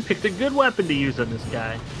 I actually picked a good weapon to use on this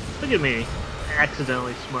guy. Look at me.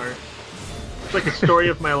 Accidentally smart. It's like a story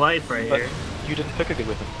of my life right But here. you didn't pick a good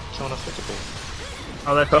weapon. Someone else picked it for you.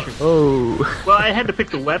 Oh, that's true. Oh. Well, I had to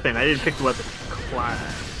pick the weapon. I didn't pick the weapon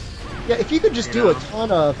class. Yeah, if you could just do a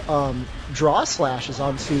ton of draw slashes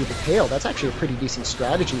onto the tail, that's actually a pretty decent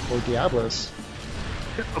strategy for Diablos.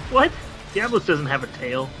 What? Diablos doesn't have a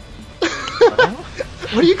tail.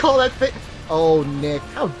 What do you call that thing? Oh, Nick,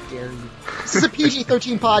 how dare you? This is a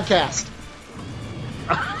PG-13 podcast.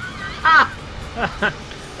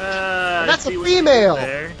 That's a female.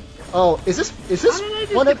 Oh, is this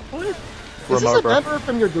one of? Is this a member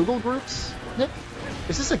from your Google groups, Nick?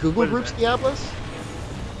 Is this a Google groups Diablos?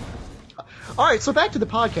 All right, so back to the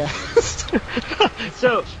podcast.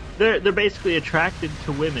 So they're basically attracted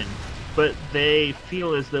to women, but they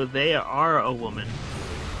feel as though they are a woman,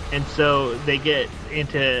 and so they get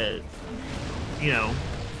into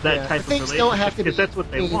that type of things relationship don't have to be, because that's what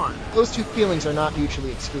they want. Those two feelings are not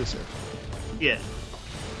mutually exclusive. Yeah.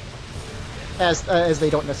 as they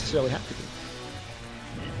don't necessarily have to be.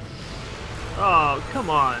 Oh, come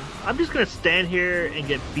on. I'm just going to stand here and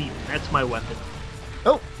get beaten. That's my weapon.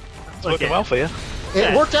 Oh, It's working well for you.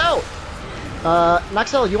 it worked out.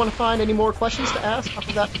 Noxel, you want to find any more questions to ask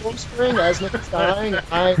after that form spring as Nick is dying?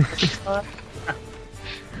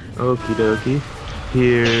 Okie dokie.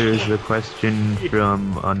 Here's a question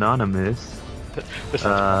from Anonymous.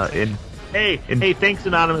 Hey, thanks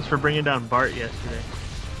Anonymous for bringing down Bart yesterday.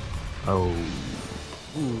 Oh.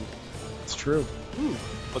 Ooh, it's true. Ooh.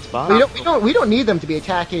 What's Bob? We don't need them to be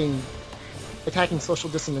attacking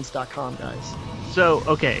socialdissonance.com, guys. So,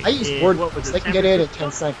 okay. I use WordPress. They can get in in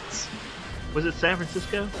 10 seconds. Was it San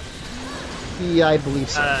Francisco? Yeah, I believe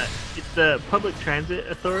so. It's the Public Transit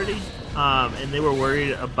Authority, and they were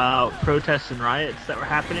worried about protests and riots that were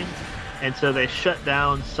happening, and so they shut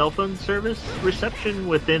down cell phone service reception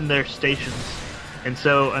within their stations, and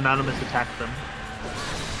so Anonymous attacked them.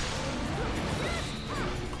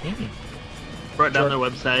 Brought down their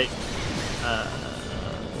website,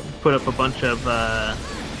 put up a bunch of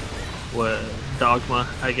dogma,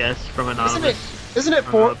 I guess, from Anonymous. Isn't it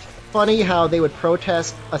funny how they would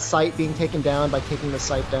protest a site being taken down by taking the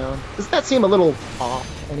site down? Doesn't that seem a little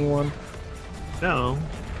off to anyone? No.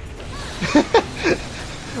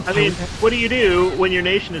 I mean, what do you do when your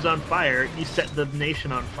nation is on fire? You set the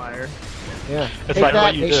nation on fire. Yeah. It's like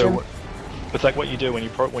what you do. It's like what you do when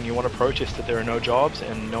you want to protest that there are no jobs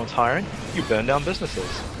and no one's hiring. You burn down businesses.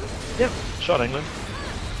 Yep. Shot England.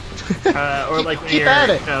 Or like when keep you're, at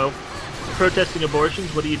it. Protesting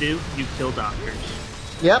abortions. What do? You kill doctors.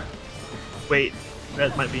 Yep. Wait,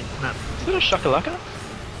 that might be not. Is it a shakalaka?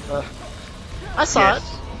 I saw Yes.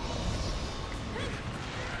 it.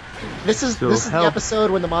 This is the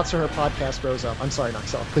episode when the Monster Hunter podcast grows up. I'm sorry,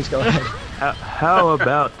 Noxel. Please go ahead. How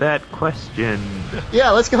about that question? Yeah,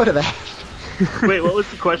 let's go to that. Wait, what was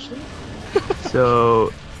the question?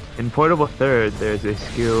 So, in Portable Third, there's a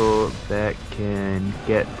skill that can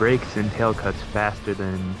get breaks and tail cuts faster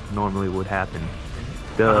than normally would happen.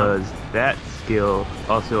 Does that skill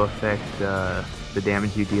also affect the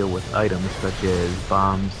damage you deal with items such as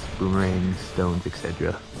bombs, boomerangs, stones,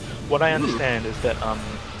 etc.? What I understand is that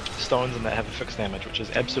stones and that have a fixed damage, which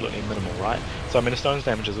is absolutely minimal, right? So I mean, a stone's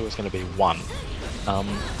damage is always going to be 1.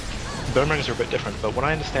 Boomerangs are a bit different, but what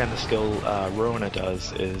I understand the skill Ruiner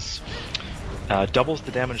does is doubles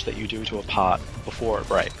the damage that you do to a part before it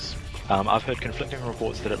breaks. I've heard conflicting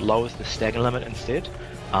reports that it lowers the stagger limit instead,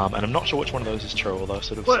 and I'm not sure which one of those is true, although I've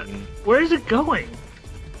sort of seen... Where is it going?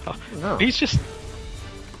 Oh, he's just...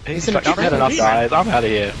 He's in like, a I've had tree. enough, guys. I'm out of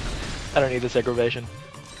here. I don't need this aggravation.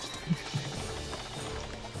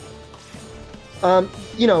 I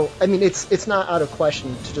mean, it's not out of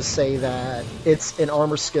question to just say that it's an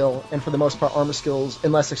armor skill, and for the most part, armor skills,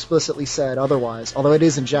 unless explicitly said otherwise, although it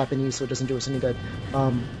is in Japanese, so it doesn't do us any good,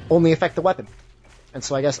 only affect the weapon. And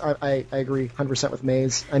so I guess I agree 100% with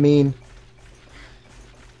Maze. I mean,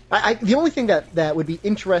 the only thing that would be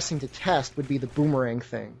interesting to test would be the boomerang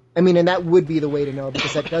thing. I mean, and that would be the way to know,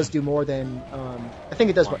 because that does do more than, I think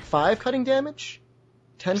it does, 5 cutting damage?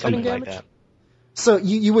 10 Something cutting like damage? that. So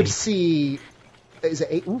you would see... Is it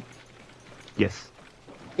 8? Ooh. Yes.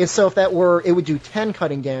 And so if that were... It would do 10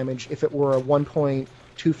 cutting damage if it were a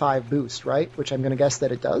 1.25 boost, right? Which I'm going to guess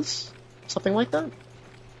that it does? Something like that?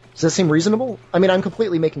 Does that seem reasonable? I mean, I'm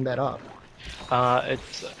completely making that up.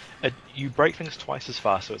 You break things twice as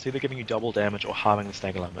fast, so it's either giving you double damage or halving the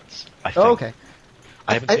stagger limits, I think. Oh, okay.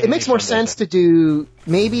 It makes more sense to do...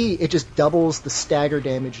 Maybe it just doubles the stagger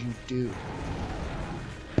damage you do.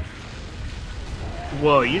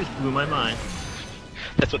 Whoa, you just blew my mind.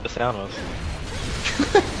 That's what the sound was.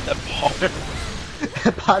 That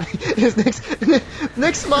pop. His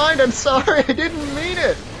Nick's mind, I'm sorry, I didn't mean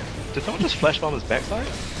it. Did someone just flash bomb his backside?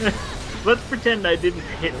 Let's pretend I didn't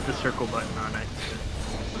hit the circle button on accident.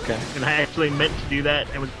 Okay. And I actually meant to do that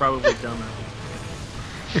and was probably dumb.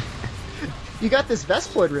 You got this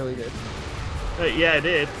Vespoid really good. Yeah, I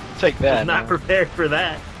did. Take that. I was not prepared for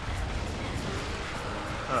that.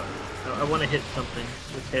 I want to hit something.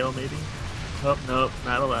 The tail, maybe? Oh, nope,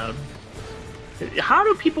 not allowed. How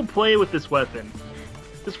do people play with this weapon?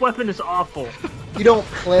 This weapon is awful. You don't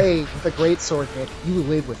play with a greatsword, Nick. You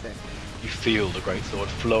live with it. You feel the greatsword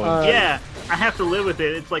flowing. Yeah, I have to live with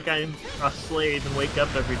it. It's like I'm a slave and wake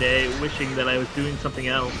up every day wishing that I was doing something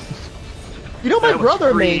else. You know, my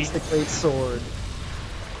brother made the greatsword.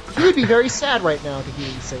 He would be very sad right now to hear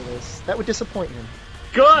you say this. That would disappoint him.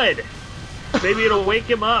 Good! Maybe it'll wake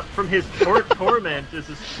him up from his torment as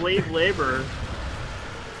a slave laborer.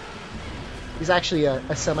 He's actually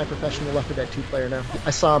a semi-professional Left 4 Dead 2 player now. I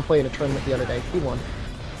saw him play in a tournament the other day. He won.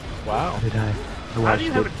 Wow. Did I? I How do watched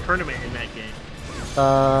you have it. a tournament in that game?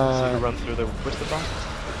 So you run through the Whisper Box?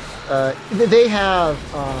 They have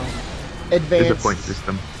There's a advanced point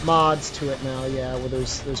system. mods to it now, yeah, where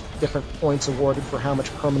there's different points awarded for how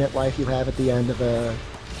much permanent life you have at the end of a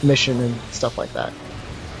mission and stuff like that.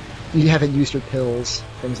 You haven't used your pills,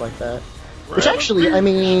 things like that. Which actually, I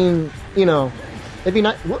mean, you know, it'd be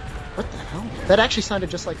nice. What the hell? That actually sounded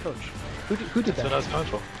just like Coach. Who did That's what I that? was going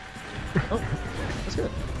for. Oh, that's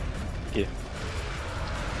good. Yeah.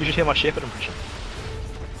 You should hear my Shepherd impression.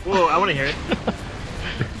 Whoa, I want to hear it.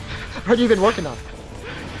 Heard you've been working on it.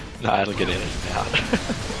 No, it'll get in out.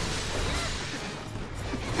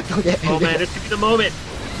 Okay. Oh man, this could be the moment.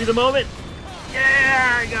 This could be the moment.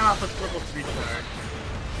 Yeah, I got off a level 3 star.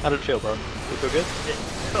 How did it feel, bro? Did it feel good? It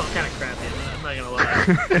felt kind of crappy. I'm not gonna lie.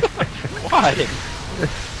 Why?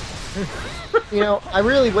 You know, I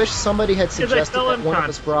really wish somebody had I suggested fell that one of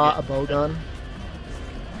us unconscious. brought a bow gun.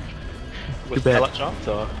 With bad. pellet shots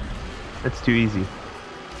or? That's too easy.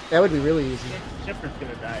 That would be really easy. Shepard's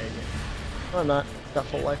gonna die again. I'm not. Got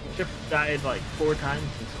full life. Shepard died like 4 times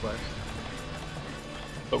this quest.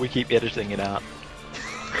 But we keep editing it out.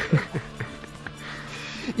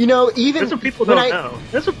 You know, even That's what people when don't I, know.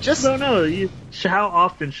 That's what just- people don't know. How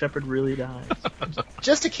often Shepard really dies.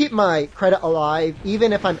 just to keep my credit alive,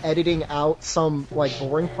 even if I'm editing out some like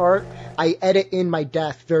boring part, I edit in my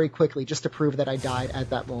death very quickly just to prove that I died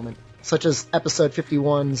at that moment. Such as episode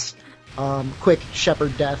 51's quick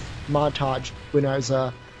Shepard death montage when I was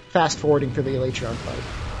fast forwarding through the Elatron fight.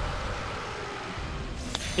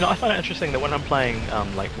 You know, I find it interesting that when I'm playing,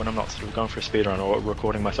 like when I'm not sort of going for a speedrun or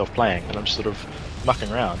recording myself playing, and I'm just sort of mucking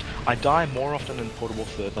around, I die more often in Portable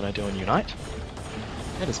Third than I do in Unite.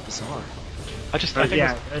 That is bizarre. I think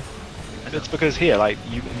yeah. it's because here, like,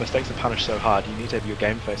 mistakes are punished so hard, you need to have your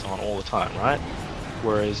game face on all the time, right?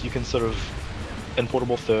 Whereas you can sort of, in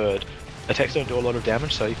Portable Third, attacks don't do a lot of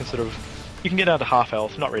damage, so you can sort of, you can get down to half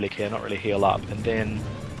health, not really care, not really heal up, and then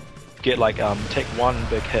get like, take one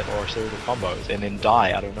big hit or a series of combos, and then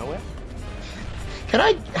die out of nowhere.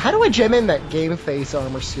 How do I gem in that game face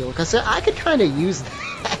armor seal? Because I could kind of use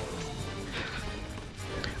that.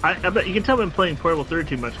 I bet you can tell I'm playing Portable Third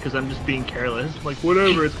too much because I'm just being careless. Like,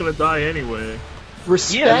 whatever, it's gonna die anyway.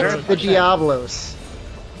 Respect very the much that. Diablos.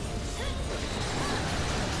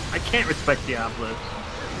 I can't respect Diablo.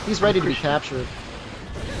 He's ready to be captured.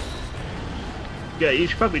 Yeah, you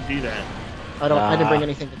should probably do that. I didn't bring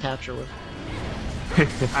anything to capture with.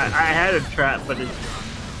 I had a trap, but it's...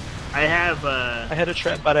 I have, I had a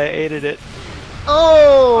trap, but I ate it.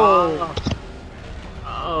 Oh!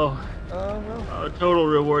 Oh, No. total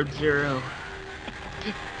reward 0.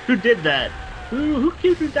 Who did that? Who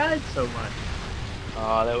died so much?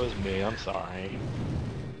 Oh, that was me, I'm sorry.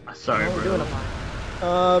 Sorry, We're bro. doing it.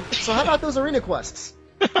 So how about those arena quests?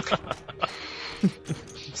 There's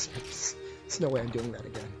no way I'm doing that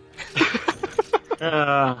again.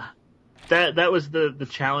 That was the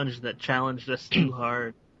challenge that challenged us too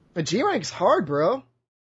hard. The G rank's hard, bro.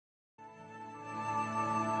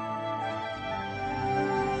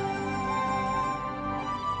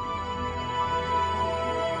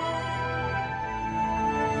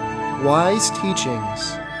 Wise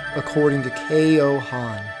Teachings, according to K.O.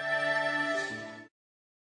 Han.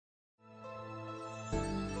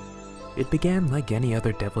 It began like any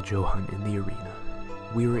other Devil Joe hunt in the arena.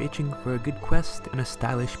 We were itching for a good quest and a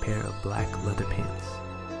stylish pair of black leather pants.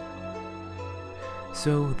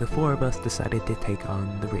 So the 4 of us decided to take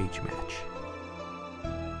on the rage match.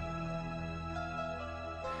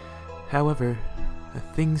 However,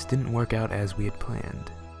 things didn't work out as we had planned.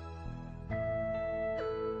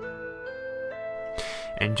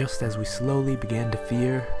 And just as we slowly began to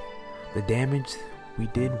fear, the damage we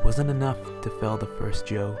did wasn't enough to fell the first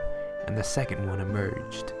Joe, and the second one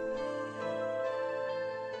emerged.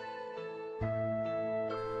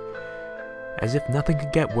 As if nothing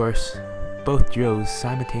could get worse, both Joes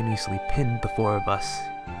simultaneously pinned the 4 of us,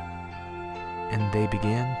 and they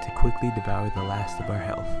began to quickly devour the last of our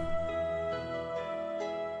health.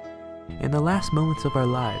 In the last moments of our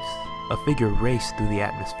lives, a figure raced through the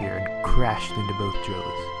atmosphere and crashed into both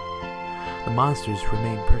Joes. The monsters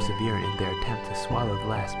remained perseverant in their attempt to swallow the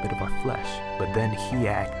last bit of our flesh, but then he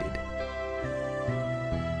acted.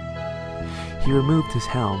 He removed his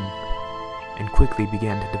helm and quickly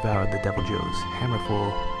began to devour the Devil Joes,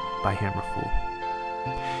 hammerful by hammerful.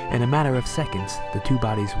 In a matter of seconds, the 2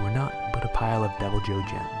 bodies were not but a pile of Devil Joe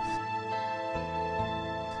gems.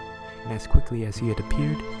 And as quickly as he had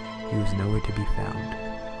appeared, he was nowhere to be found.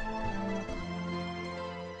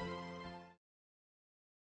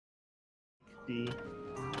 The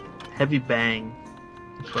heavy bang.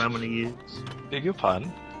 That's what I'm gonna use. Beg your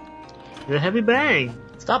pardon? The heavy bang.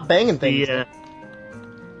 Stop banging things.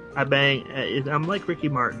 I bang. I'm like Ricky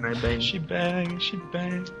Martin. I bang. She bangs, she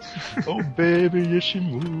bangs. Oh baby, yes she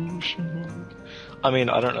moves, she moves. I mean,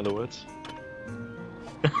 I don't know the words.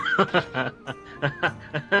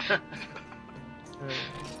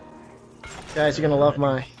 Guys, you're gonna love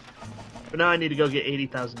my. But now I need to go get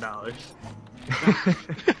 $80,000.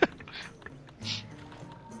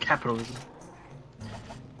 Capitalism.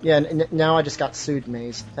 Yeah, now I just got sued,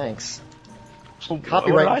 Maze. Thanks. So, what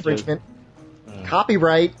Copyright did I do? infringement.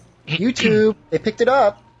 Copyright. YouTube. They picked it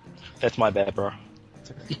up. That's my bad, bro.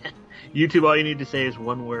 YouTube, all you need to say is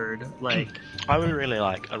one word. Like, I would really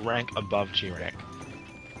like a rank above G rank.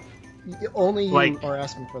 Only you Like- are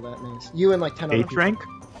asking for that, Maze. You and like 10 other H people. rank?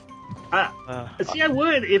 see, I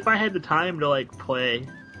would if I had the time to like play.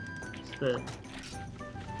 It's the-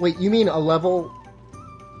 Wait, you mean a level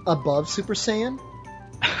above Super Saiyan?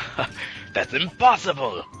 That's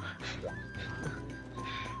impossible!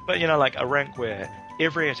 But you know, like a rank where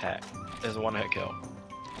every attack is a one-hit kill.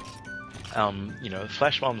 You know,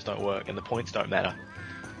 flash bombs don't work and the points don't matter.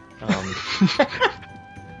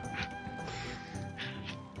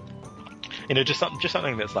 You know, just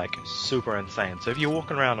something that's like super insane. So if you're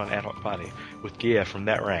walking around on Ad Hoc Party with gear from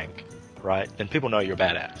that rank, right, then people know you're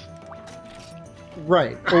badass.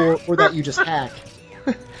 Right. Or that you just hack.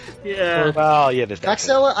 Yeah. Well, yeah, there's that.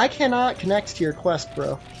 Axella, I cannot connect to your quest,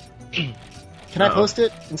 bro. Can I post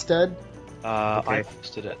it instead? I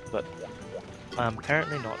posted it, but I'm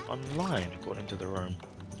apparently not online according to the room.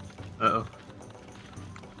 Uh-oh.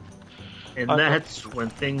 And Okay. that's when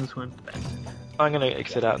things went bad. I'm gonna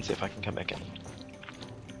exit out and see if I can come back in.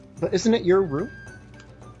 But isn't it your room?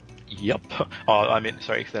 Yup. Oh, I meant,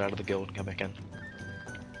 sorry, exit out of the guild and come back in.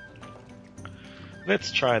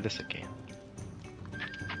 Let's try this again.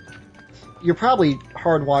 You're probably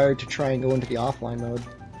hardwired to try and go into the offline mode.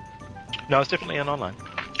 No, it's definitely in online.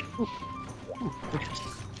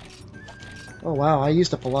 Interesting. Oh wow, I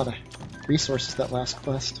used up a lot of resources that last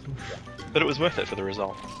quest. But it was worth it for the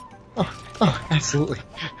result. Oh, absolutely.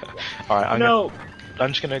 Alright, No,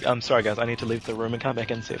 I'm sorry guys, I need to leave the room and come back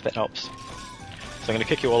in and see if that helps. So I'm gonna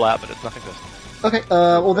kick you all out, but it's nothing personal. Okay,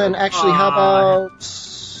 well then, actually, how about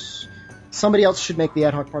somebody else should make the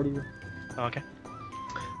ad hoc party room? Oh, okay.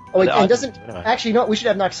 Oh wait, I- and doesn't anyway. actually no? We should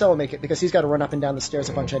have Noxella make it because he's got to run up and down the stairs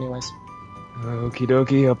a bunch anyways. Okie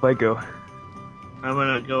dokie, up I go. I'm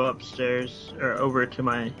gonna go upstairs or over to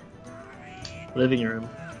my living room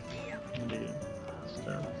and do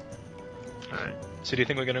stuff. Alright. So do you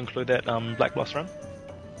think we're gonna include that Black Blast run?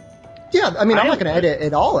 Yeah, I mean, I'm I not going to edit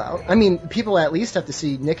it all out. I mean, people at least have to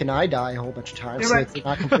see Nick and I die a whole bunch of times so You're that they're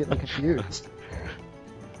not completely confused.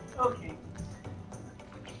 Okay.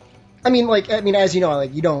 I mean, as you know,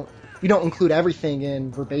 like you don't include everything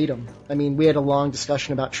in verbatim. I mean, we had a long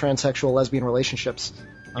discussion about transsexual lesbian relationships.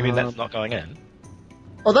 You mean that's not going in?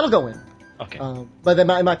 Oh, that'll go in. Okay. But it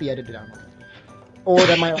might be edited out. Or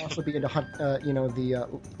that might also be into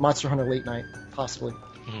the Monster Hunter Late Night, possibly.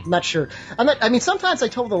 Mhm. I'm not sure. I mean, sometimes I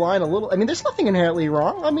toe the line a little. I mean, there's nothing inherently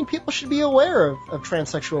wrong. I mean, people should be aware of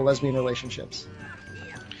transsexual lesbian relationships.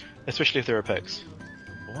 Especially if there are pigs.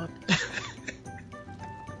 What?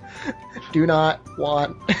 Do not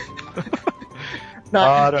want. Oh,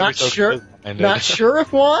 not don't be so sure. close-minded. Not sure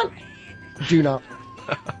if want. Do not.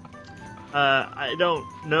 I don't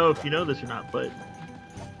know if you know this or not, but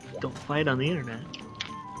don't fight on the internet.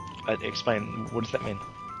 Explain, what does that mean?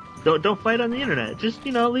 Don't fight on the internet. Just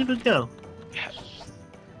leave it go.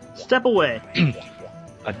 Step away.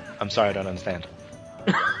 I'm sorry, I don't understand.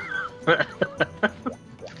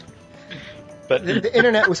 But The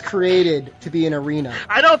internet was created to be an arena.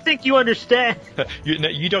 I don't think you understand.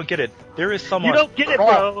 you don't get it. There is someone You don't get it,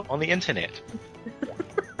 bro. on the internet.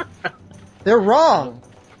 They're wrong.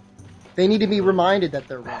 They need to be reminded that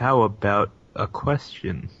they're wrong. How about a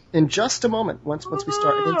question? In just a moment, once we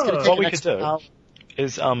start, I think it's going to take What an we could extra do hour.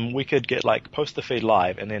 is we could get post the feed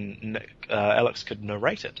live, and then Alex could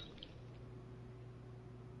narrate it.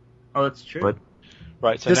 Oh, that's true. But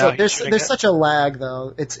Right. So now There's such a lag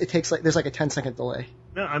though. It takes there's like a 10-second delay.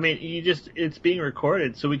 No, I mean it's being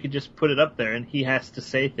recorded, so we could just put it up there, and he has to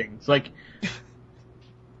say things like.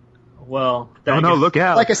 Well, oh no, look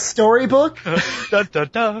out! Like a storybook. dun, dun,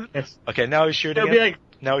 dun. Yes. Okay, now he's shooting. It'll be like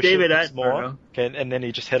now he's David shooting more. Attenborough. Okay, and then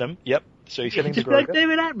he just hit him. Yep. So he's hitting the Just be like Grogu.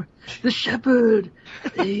 David Attenborough, the shepherd.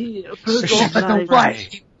 He opposed all The sides.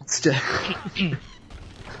 right monster.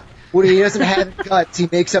 When he doesn't have guts, he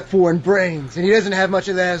makes up foreign brains, and he doesn't have much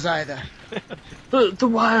of theirs either. The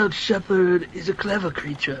wild shepherd is a clever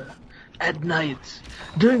creature. At night,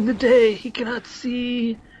 during the day, he cannot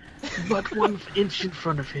see but 1 inch in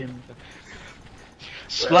front of him.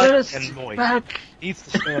 Slight and moist. Back. Needs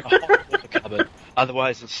to stay in a hot water cupboard,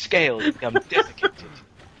 otherwise the scales become desiccated.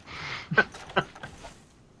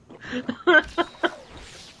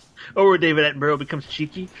 Or where David Attenborough becomes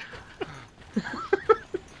cheeky.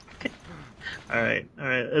 Alright.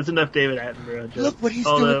 That's enough David Attenborough jokes. Look what he's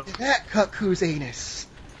doing to that cuckoo's anus.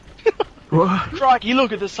 Crikey,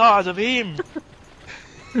 look at the size of him!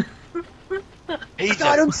 He's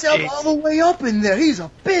got himself all the way up in there. He's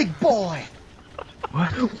a big boy.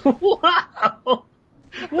 Wow!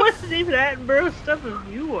 What David Attenborough stuff have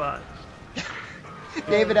you watched?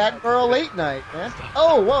 David Attenborough late night, man.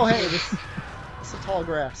 Oh, whoa, hey, this is tall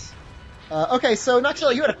grass. Okay, so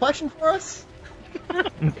Nuxel, you had a question for us?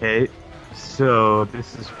 Okay, so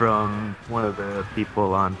this is from one of the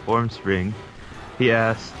people on Formspring. He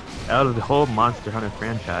asked, out of the whole Monster Hunter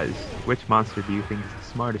franchise, which monster do you think is the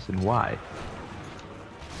smartest and why?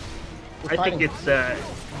 I think it's,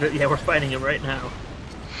 we're fighting him right now.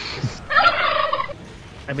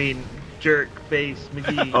 I mean, jerk, face,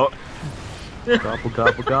 McGee. Oh. Gobble,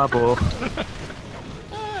 gobble, gobble.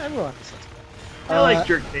 Everyone. I like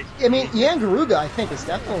jerk face. I mean, Yangaruga, I think, is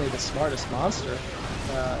definitely the smartest monster.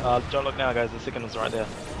 Don't look now, guys. The second one's right there.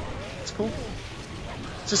 It's cool.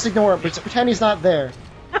 Just ignore it, but just pretend he's not there.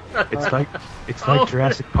 It's like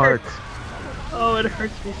Jurassic Park. Oh, it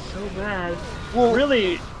hurts me so bad. Well,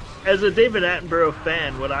 Really, as a David Attenborough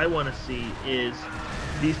fan, what I want to see is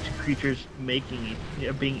these two creatures being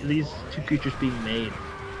made.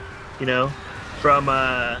 You know, from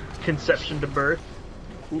conception to birth.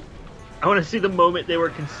 I want to see the moment they were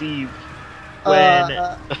conceived when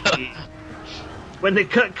the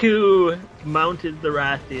cuckoo mounted the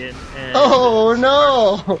Rathian. And oh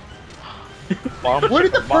no! Where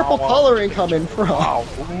did the purple coloring come in from? Wow,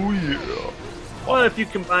 oh yeah. Well, if you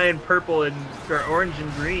combine purple and or orange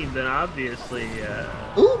and green, then obviously,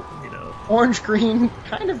 Ooh, you know, orange green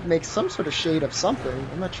kind of makes some sort of shade of something.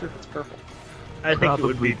 I'm not sure if it's purple. I think it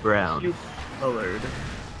would be brown. Colored.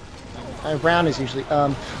 Brown is usually.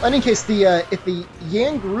 In any case, if the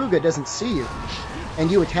Yangaruga doesn't see you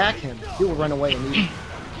and you attack him, he will run away and eat you.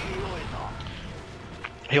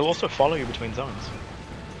 He'll also follow you between zones.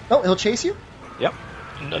 Oh, he'll chase you? Yep.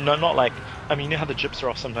 No, not like... I mean, you know how the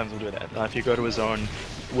Gypsoroth sometimes will do that? If you go to a zone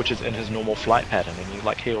which is in his normal flight pattern and you,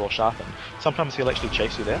 like, heal or sharpen, sometimes he'll actually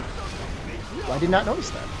chase you there. Well, I did not notice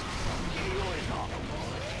that.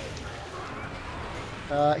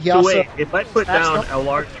 He So also... wait, if I put down a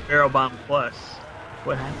large barrel bomb plus,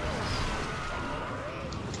 what happens?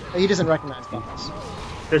 He doesn't recognize bombs.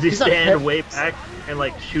 Does he He's not stand prepared. way back and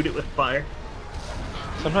like shoot it with fire?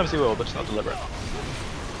 Sometimes he will, but it's not deliberate.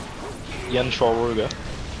 Yen Trollruga.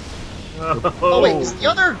 Oh wait, is the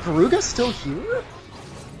other Garuga still here?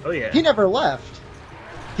 Oh yeah. He never left.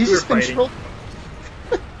 He's We were just been fighting. trolled.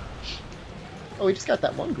 Oh, he just got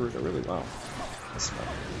that one Garuga really well. That's smart.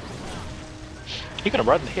 He got him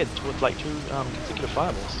right in the head with like 2 consecutive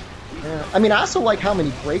fireballs. Yeah. I mean, I also like how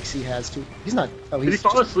many breaks he has too. He's not. Oh, Did he he's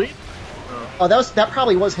fall just, asleep? Oh, that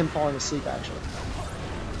probably was him falling asleep. Actually,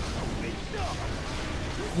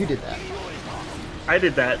 you did that. I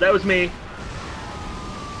did that. That was me.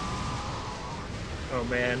 Oh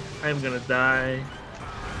man, I'm gonna die.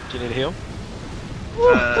 Do you need a heal?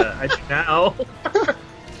 I do now.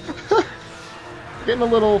 Getting a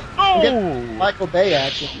little I'm getting Michael Bay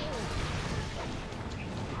action.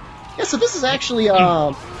 Yeah, so this is actually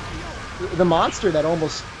the monster that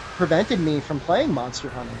almost prevented me from playing Monster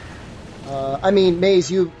Hunter. I mean, Maze,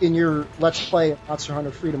 you in your Let's Play of Monster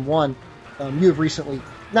Hunter Freedom 1, you have recently,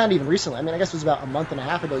 not even recently, I mean, I guess it was about a month and a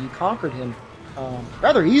half ago, you conquered him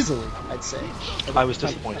rather easily, I'd say. I was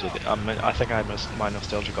disappointed. I think I had my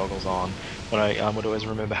nostalgia goggles on when I would always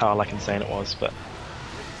remember how like insane it was, but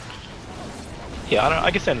yeah,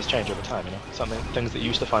 I guess standards change over time, you know. Things that you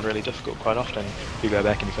used to find really difficult quite often, you go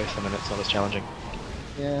back and you face them and it's not as challenging.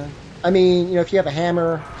 Yeah. I mean, you know, if you have a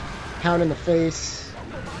hammer, pound in the face.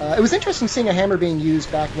 It was interesting seeing a hammer being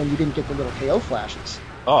used back when you didn't get the little KO flashes.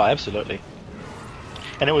 Oh, absolutely.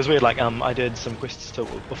 And it was weird, like, I did some quests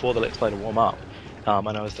before the Let's Play to warm up,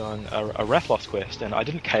 and I was doing a Rathlos quest, and I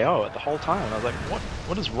didn't KO it the whole time, and I was like,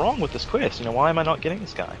 what is wrong with this quest? You know, why am I not getting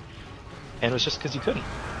this guy? And it was just because you couldn't.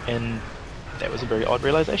 And that was a very odd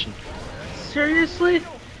realization. Seriously?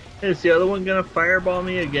 Is the other one gonna fireball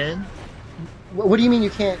me again? What do you mean you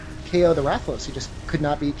can't KO the Rathlos? You just could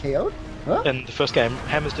not be KO'd? Huh? In the first game,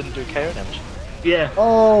 hammers didn't do KO damage. Yeah.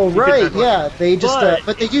 Oh, right, yeah. They just, But-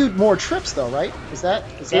 but they do more trips though, right? Is that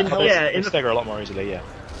how They stagger a lot more easily, yeah.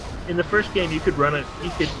 In the first game, you could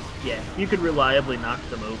you could reliably knock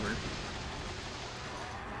them over.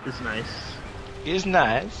 It's nice. It's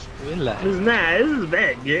nice. We like It's nice. It's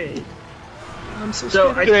very good. I'm so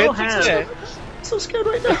So scared. I still have. I'm so scared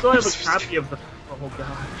right now. I still have a copy of the. Oh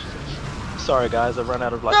gosh. Sorry, guys, I've run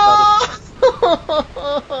out of light. No!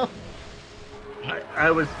 I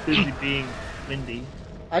was busy being windy.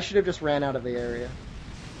 I should have just ran out of the area.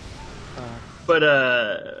 But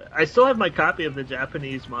I still have my copy of the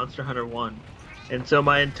Japanese Monster Hunter 1. And so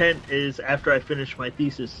my intent is, after I finish my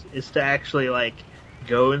thesis, is to actually, like,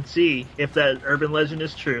 go and see if that urban legend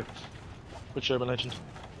is true. Which urban legend?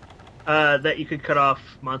 That you could cut off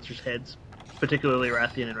monsters' heads, particularly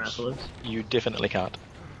Rathian and Rathalos. You definitely can't.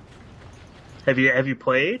 Have you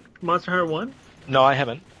played Monster Hunter 1? No, I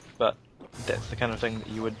haven't, but that's the kind of thing that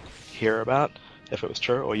you would hear about if it was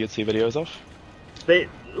true, or you'd see videos of.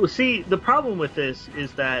 See, the problem with this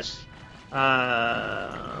is that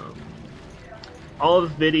all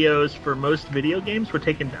of the videos for most video games were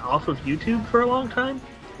taken off of YouTube for a long time.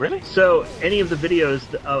 Really? So any of the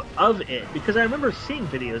videos of it, because I remember seeing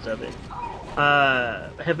videos of it,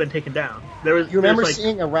 have been taken down. You remember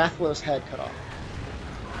seeing a Rathalos head cut off?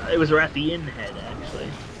 It was a Rathian head, actually.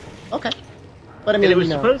 Okay. But I mean, and it was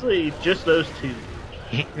supposedly just those two.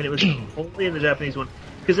 And it was only in the Japanese one.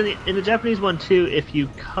 Because in the Japanese one, too, if you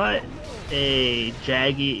cut a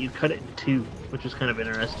Jaggy, you cut it in two, which is kind of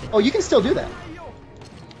interesting. Oh, you can still do that.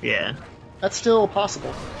 Yeah. That's still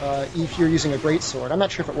possible, if you're using a greatsword. I'm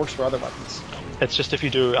not sure if it works for other weapons. It's just if you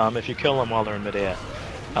do, if you kill them while they're in midair,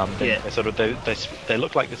 then they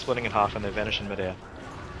look like they're splitting in half and they vanish in midair.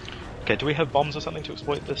 Okay, do we have bombs or something to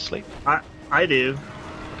exploit this sleep? I do.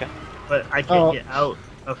 Okay. But I can't get out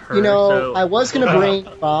of her. You know, so... I was going to bring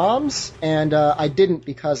bombs, and I didn't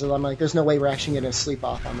because I'm like, there's no way we're actually going to sleep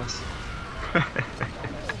off on this.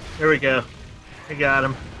 There we go. I got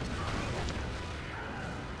him.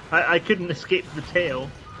 I couldn't escape the tail.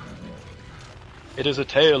 It is a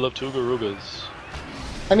tale of two Garugas.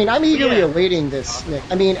 I mean, I'm eagerly awaiting this, Nick.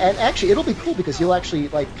 I mean, and actually, it'll be cool because you'll actually,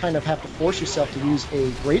 like, kind of have to force yourself to use a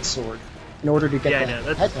greatsword in order to get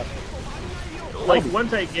the head cut. Like,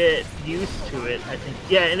 once I get used to it, I think...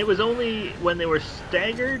 Yeah, and it was only when they were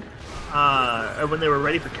staggered, or when they were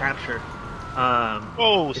ready for capture.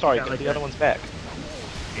 Oh, sorry, like the other one's back.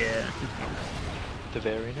 Yeah. The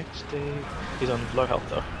very next day... He's on low health,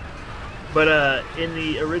 though. But in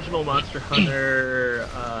the original Monster Hunter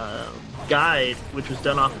guide, which was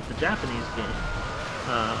done off of the Japanese game,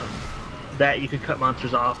 that you could cut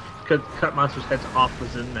monsters off, cut monsters' heads off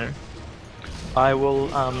was in there. I will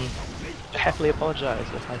happily apologize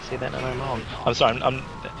if I say that and I'm wrong. I'm sorry.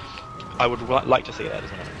 I would like to see that, is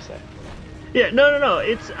what I'm going to say. Yeah, no.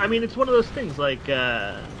 It's one of those things. Like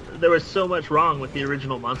there was so much wrong with the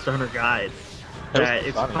original Monster Hunter guide that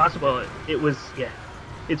it's possible it was. Yeah,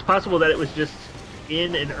 it's possible that it was just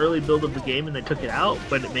in an early build of the game and they took it out,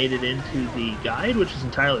 but it made it into the guide, which is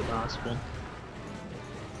entirely possible.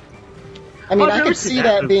 I mean, I could see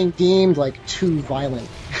that being deemed like too violent.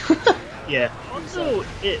 Yeah. Also,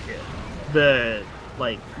 the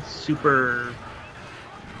like super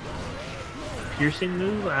piercing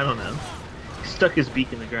move. I don't know. He stuck his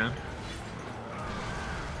beak in the ground.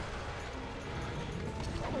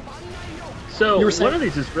 So one of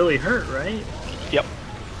these is really hurt, right? Yep.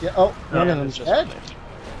 Yeah. Oh, one of them's dead.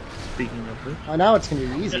 Speaking of which. Oh, now it's gonna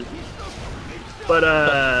be easy. But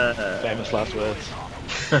famous last words.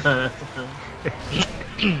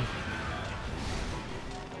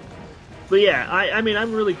 But yeah, I mean,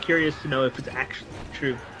 I'm really curious to know if it's actually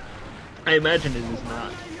true. I imagine it is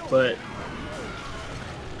not, but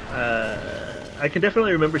I can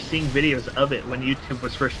definitely remember seeing videos of it when YouTube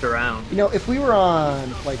was first around. You know, if we were on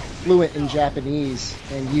like Fluent in Japanese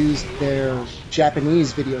and used their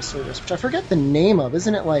Japanese video service, which I forget the name of,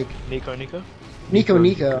 isn't it like Nico? Nico.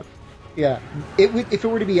 Yeah, if it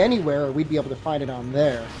were to be anywhere, we'd be able to find it on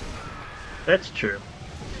there. That's true.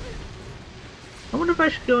 I wonder if I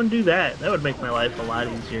should go and do that. That would make my life a lot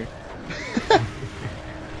easier.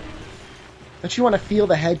 Don't you want to feel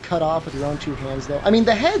the head cut off with your own two hands, though? I mean,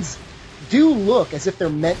 the heads do look as if they're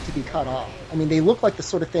meant to be cut off. I mean, they look like the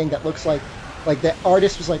sort of thing that looks like the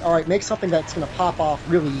artist was like, all right, make something that's going to pop off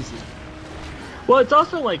really easy. Well, it's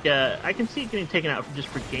also like, I can see it getting taken out just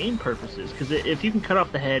for game purposes, because if you can cut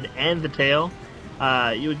off the head and the tail,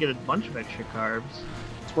 you would get a bunch of extra carbs.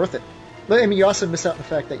 It's worth it. But, I mean, you also miss out the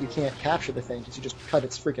fact that you can't capture the thing, because you just cut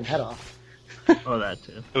its freaking head off. Oh, that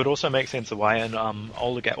too. It would also make sense of why in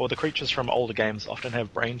the creatures from older games often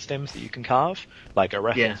have brain stems that you can carve, like a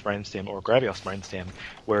Rathian's brainstem or a Gravios brainstem,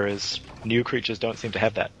 whereas new creatures don't seem to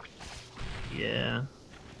have that. Yeah.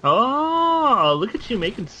 Oh, look at you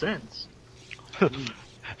making sense.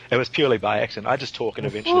 It was purely by accident. I just talk and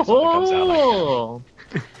eventually something comes out.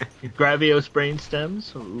 Gravios brain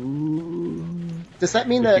stems. Ooh. Does that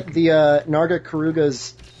mean that the Narga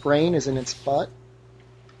Karuga's brain is in its butt?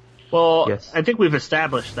 Well, Yes. I think we've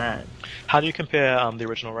established that. How do you compare the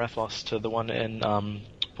original Rathlos to the one in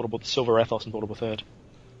Silver Rathlos and Portable Third?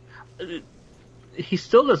 He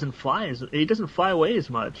still doesn't fly. He doesn't fly away as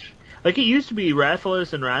much. Like it used to be,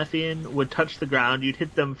 Rathalos and Rathian would touch the ground. You'd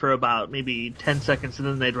hit them for about maybe 10 seconds, and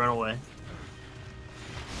then they'd run away.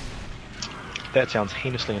 That sounds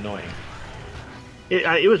heinously annoying.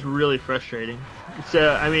 It was really frustrating.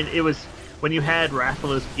 It was when you had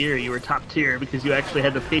Rathalos gear, you were top tier because you actually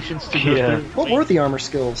had the patience to go Yeah. through. What were the armor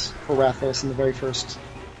skills for Rathalos in the very first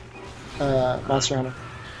Monster Hunter?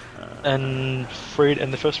 In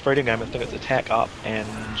the first Freedom game, I think it's attack up and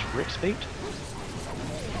rep speed.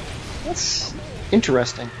 That's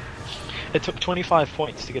interesting. It took 25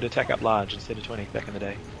 points to get attack up large instead of 20 back in the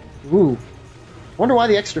day. Ooh. Wonder why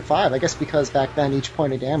the extra 5. I guess because back then each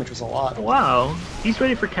point of damage was a lot. Wow, he's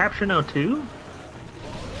ready for capture now too?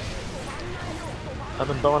 I've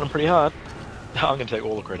been bowing him pretty hard. I'm going to take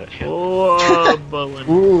all the credit here. Oh, Bowen.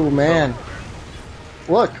 Ooh, man.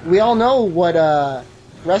 Look, we all know what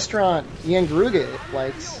restaurant Ian Garuga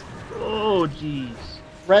likes. Oh, jeez.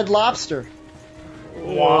 Red Lobster. You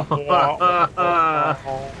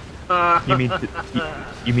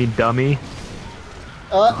mean dummy?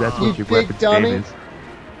 That's you what your big weapon's dummy. name is.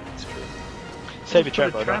 Save your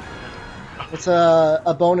trap, though. It's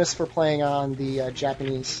a bonus for playing on the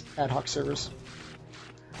Japanese ad hoc servers.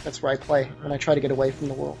 That's where I play when I try to get away from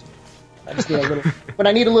the world. I just need a little. When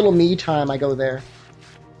I need a little me time, I go there.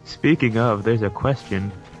 Speaking of, there's a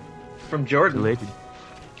question From Jordan. related.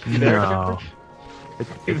 You there, No,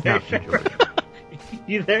 it's not from Jordan.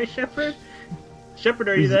 You there, Shepard? Shepard,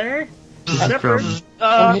 are you there? This is Shepard? from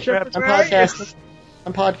I'm Shepard's podcasting.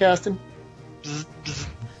 I'm podcasting.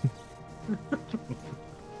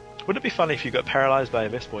 Wouldn't it be funny if you got paralyzed by a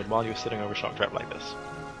Vespoid while you were sitting over a shock trap like this?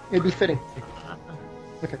 It'd be fitting.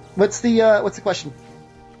 Okay. What's the question?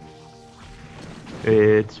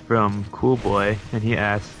 It's from Cool Boy, and he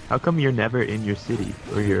asks, "How come you're never in your city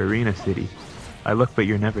or your arena city? I look, but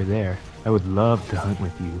you're never there. I would love to hunt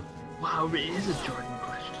with you." Wow, it is a Jordan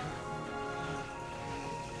question.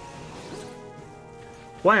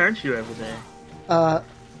 Why aren't you ever there?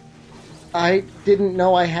 I didn't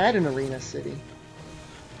know I had an arena city.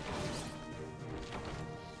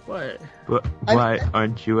 What? But why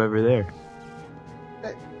aren't you ever there?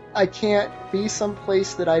 I can't be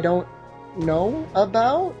someplace that I don't know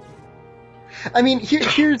about. I mean,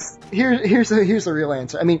 here's the real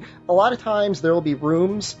answer. I mean, a lot of times there will be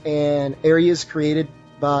rooms and areas created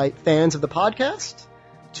by fans of the podcast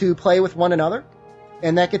to play with one another,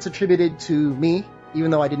 and that gets attributed to me,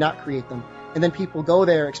 even though I did not create them. And then people go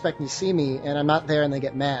there expecting to see me, and I'm not there, and they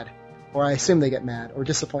get mad, or I assume they get mad or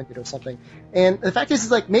disappointed or something. And the fact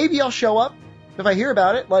is like maybe I'll show up if I hear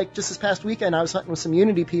about it. Like just this past weekend, I was hunting with some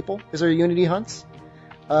Unity people. Is there Unity hunts?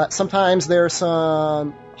 Sometimes there are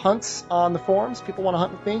some hunts on the forums. People want to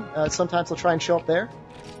hunt with me. Sometimes I'll try and show up there,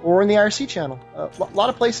 or in the IRC channel. A lot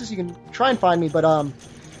of places you can try and find me, but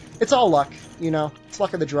it's all luck. You know, it's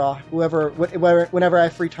luck of the draw. Whenever I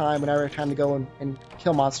have free time, whenever I have time to go and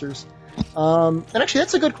kill monsters. And actually,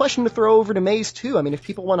 that's a good question to throw over to Maze too. I mean, if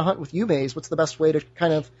people want to hunt with you, Maze, what's the best way to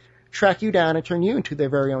kind of track you down and turn you into their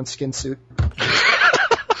very own skin suit?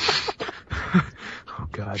 Oh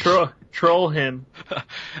God. Troll him.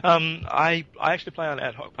 I actually play on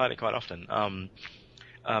Ad Hoc Party quite often. And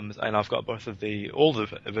I've got all the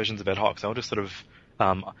versions of Ad Hoc, so I'll just sort of,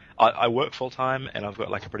 I work full time and I've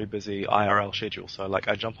got like a pretty busy IRL schedule, so like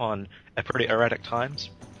I jump on at pretty erratic times.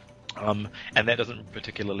 And that doesn't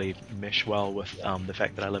particularly mesh well with the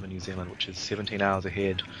fact that I live in New Zealand, which is 17 hours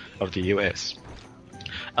ahead of the US.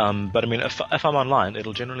 But I mean, if I'm online,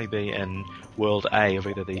 it'll generally be in World A of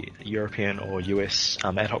either the European or US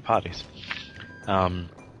ad hoc parties. And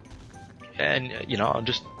you know,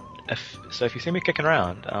 if you see me kicking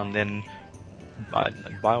around, then by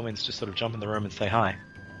all means, just sort of jump in the room and say hi.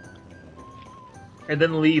 And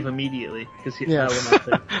then leave immediately because he's Yeah.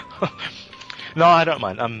 No, I don't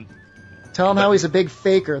mind. Tell him how he's a big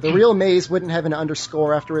faker. The real Maze wouldn't have an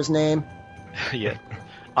underscore after his name. Yeah,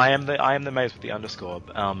 I am the Maze with the underscore.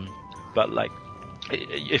 But like,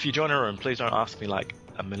 if you join a room, please don't ask me like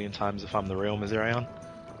a million times if I'm the real Miserion.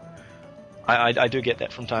 I do get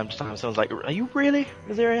that from time to time. Someone's like, "Are you really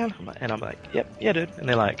Miserion?" And I'm like, "Yep, yeah, dude." And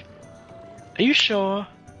they're like, "Are you sure?"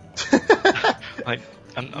 Like,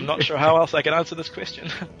 I'm not sure how else I can answer this question.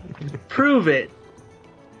 Prove it.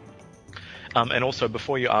 And also,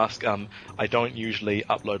 before you ask, I don't usually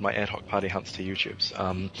upload my ad hoc party hunts to YouTube's.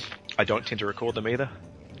 I don't tend to record them either.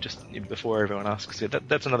 just before everyone asks it,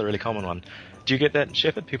 that's another really common one. Do you get that,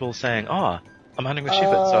 Shepherd? People saying, "Oh, I'm hunting with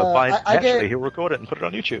Shepherd," so naturally he'll record it and put it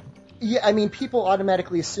on YouTube. Yeah, I mean, people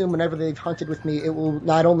automatically assume whenever they've hunted with me, it will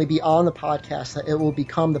not only be on the podcast, that it will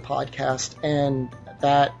become the podcast, and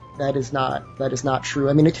that is not true.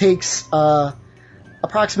 I mean, it takes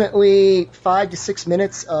approximately 5 to 6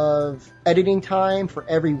 minutes of editing time for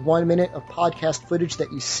every 1 minute of podcast footage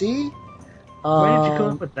that you see. Where did you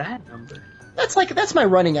come up with that number? That's my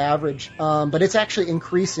running average, but it's actually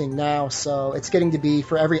increasing now. So it's getting to be,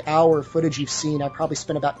 for every hour of footage you've seen, I probably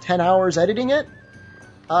spent about 10 hours editing it.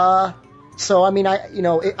 So I mean,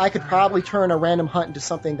 I could probably turn a random hunt into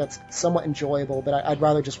something that's somewhat enjoyable, but I'd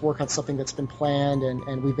rather just work on something that's been planned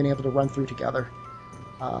and we've been able to run through together.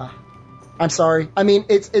 I'm sorry. I mean,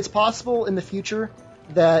 it's possible in the future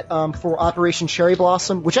that for Operation Cherry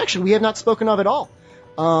Blossom, which actually we have not spoken of at all,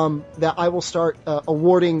 that I will start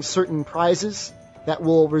awarding certain prizes that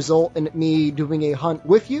will result in me doing a hunt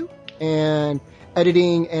with you and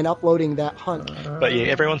editing and uploading that hunt. But yeah,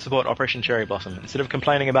 everyone support Operation Cherry Blossom. Instead of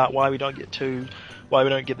complaining about why we don't get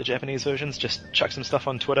the Japanese versions, just chuck some stuff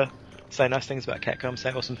on Twitter, say nice things about Capcom,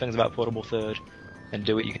 say awesome things about Portable Third, and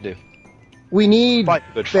do what you can do. We need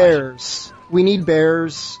bears. Fight. We need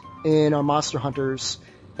bears in our Monster Hunters.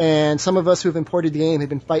 And some of us who have imported the game have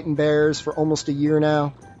been fighting bears for almost a year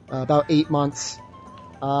now, about 8 months.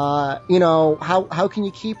 How can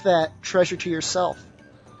you keep that treasure to yourself?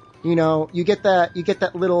 You get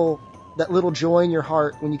that little joy in your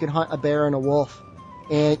heart when you can hunt a bear and a wolf,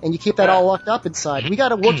 and you keep that all locked up inside. We got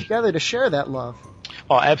to work together to share that love.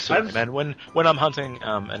 Oh, absolutely, man. When I'm hunting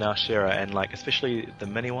an Alshera, and especially the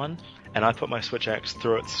mini one, and I put my switch axe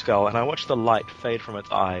through its skull, and I watch the light fade from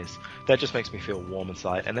its eyes, that just makes me feel warm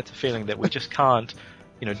inside, and that's a feeling that we just can't,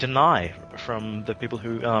 deny from the people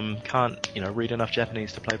who can't, read enough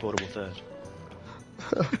Japanese to play Portable Third.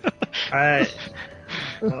 I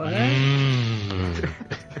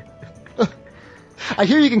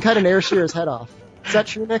hear you can cut an air shearer's head off. Is that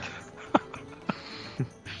true, Nick?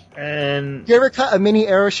 And you ever cut a mini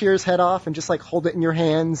arrow shearer's head off and just hold it in your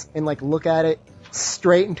hands and look at it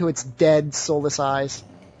straight into its dead, soulless eyes?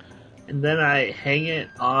 And then I hang it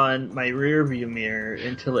on my rear view mirror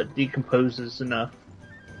until it decomposes enough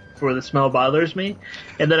before the smell bothers me.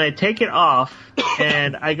 And then I take it off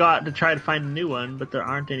and I got to try to find a new one, but there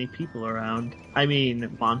aren't any people around. I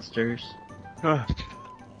mean, monsters. Well,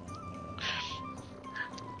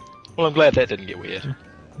 I'm glad that didn't get weird.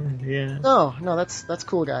 Yeah. No, that's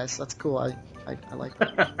cool, guys. That's cool. I like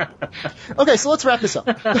that. Okay, so let's wrap this up.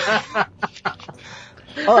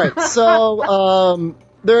 All right, so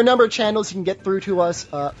there are a number of channels you can get through to us.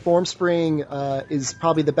 Formspring is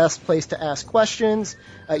probably the best place to ask questions.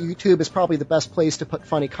 YouTube is probably the best place to put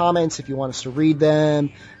funny comments if you want us to read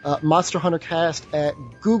them. Monster Hunter Cast at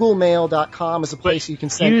googlemail.com is a place you can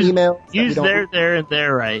send emails. Use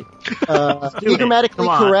there, right. Grammatically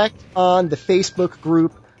correct on the Facebook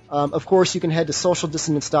group. Of course, you can head to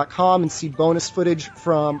socialdissonance.com and see bonus footage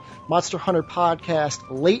from Monster Hunter Podcast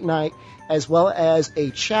Late Night, as well as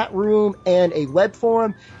a chat room and a web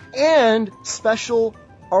forum, and special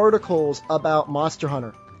articles about Monster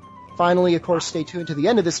Hunter. Finally, of course, stay tuned to the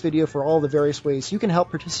end of this video for all the various ways you can help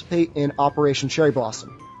participate in Operation Cherry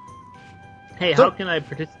Blossom. Hey, how can I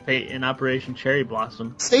participate in Operation Cherry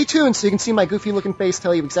Blossom? Stay tuned so you can see my goofy-looking face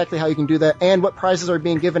tell you exactly how you can do that and what prizes are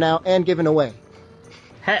being given out and given away.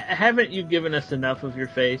 Haven't you given us enough of your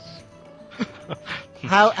face? We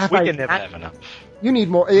can never have enough. You need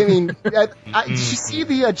more. I mean, did you see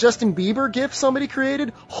the Justin Bieber GIF somebody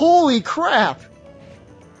created? Holy crap!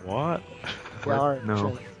 What? Yeah, all right, No.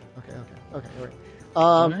 sure. Okay,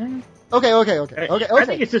 all right. Okay. I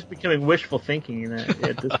think it's just becoming wishful thinking at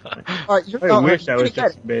this point. All right, I wish I was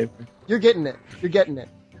Justin Bieber. You're getting it.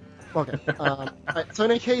 Okay. All right, so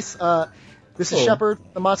in any case, this is Shepard,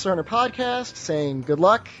 the Monster Hunter Podcast, saying good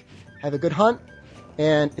luck, have a good hunt,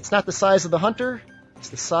 and it's not the size of the hunter, it's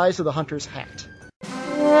the size of the hunter's hat.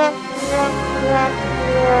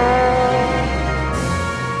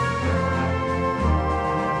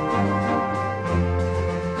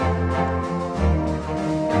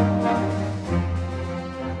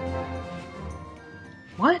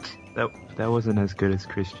 What? That wasn't as good as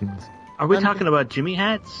Christian's. Are we talking about Jimmy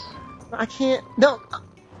hats? I can't. No.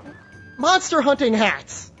 Monster hunting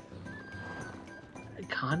hats!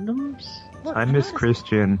 Condoms? Look, I miss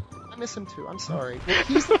Christian. I miss him too, I'm sorry.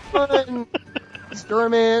 He's the one. He's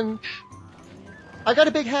German. I got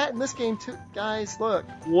a big hat in this game too. Guys, look.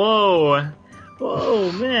 Whoa,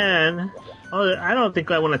 man. Oh, I don't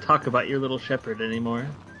think I want to talk about your little shepherd anymore.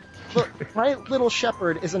 Look, my little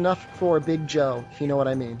shepherd is enough for Big Joe, if you know what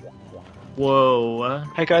I mean. Whoa.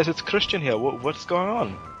 Hey guys, it's Christian here. What's going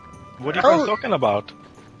on? What are you guys talking about?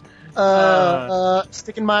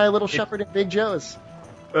 Sticking my little shepherd in Big Joe's.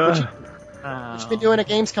 What you been doing at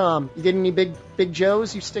Gamescom? You get any Big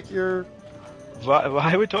Joe's? You stick your...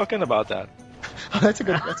 Why are we talking about that? Oh, that's a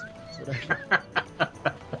good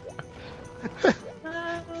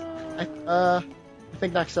I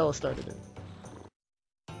think Noxella started it.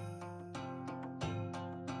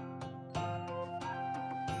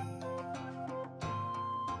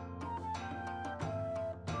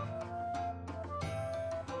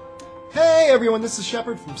 Hey everyone, this is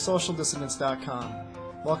Shepard from SocialDissonance.com.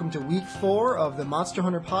 Welcome to week 4 of the Monster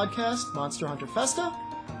Hunter podcast, Monster Hunter Festa.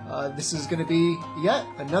 This is going to be yet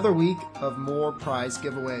another week of more prize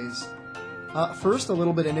giveaways. First, a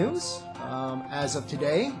little bit of news. As of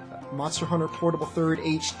today, Monster Hunter Portable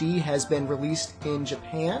 3rd HD has been released in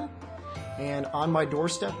Japan, and on my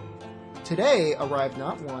doorstep today arrived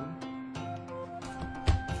not 1,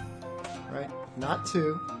 right, not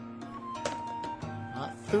 2,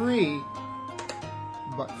 not 3,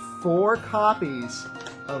 but 4 copies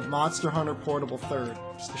of Monster Hunter Portable 3rd,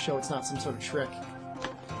 just to show it's not some sort of trick.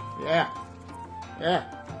 Yeah.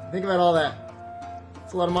 Think about all that.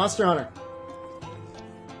 It's a lot of Monster Hunter.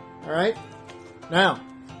 Alright? Now,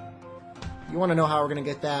 you want to know how we're going to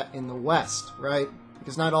get that in the West, right?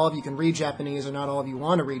 Because not all of you can read Japanese, or not all of you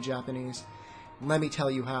want to read Japanese. Let me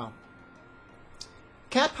tell you how.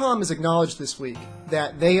 Capcom has acknowledged this week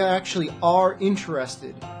that they actually are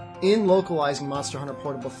interested in localizing Monster Hunter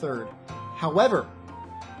Portable 3rd. However,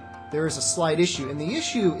 there is a slight issue, and the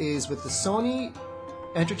issue is with the Sony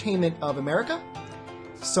Entertainment of America,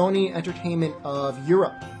 Sony Entertainment of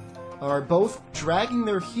Europe are both dragging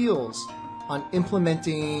their heels on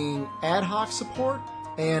implementing ad hoc support,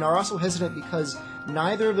 and are also hesitant because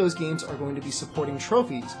neither of those games are going to be supporting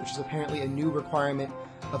trophies, which is apparently a new requirement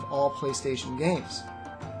of all PlayStation games.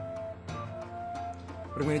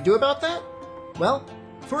 What are we going to do about that? Well,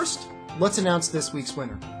 first, let's announce this week's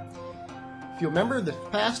winner. If you remember, the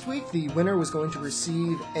past week, the winner was going to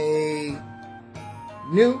receive a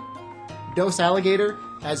new Dose Alligator,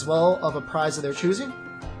 as well of a prize of their choosing.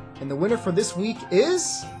 And the winner for this week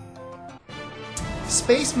is...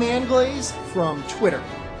 Space Manglaze from Twitter.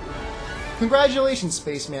 Congratulations,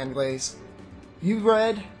 Space Manglaze. You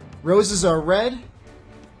read, roses are red.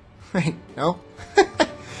 Wait, no.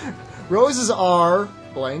 Roses are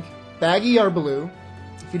blank, baggy are blue.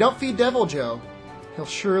 If you don't feed Devil Joe, he'll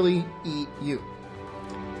surely eat you.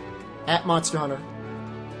 At Monster Hunter.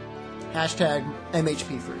 Hashtag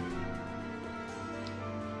MHP3.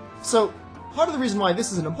 So, part of the reason why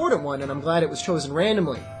this is an important one, and I'm glad it was chosen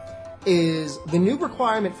randomly, is the new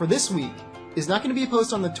requirement for this week is not going to be a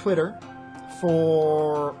post on the Twitter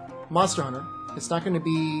for Monster Hunter. It's not going to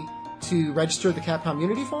be to register at the Capcom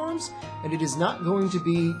Unity forums, and it is not going to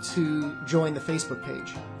be to join the Facebook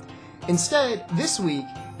page. Instead, this week,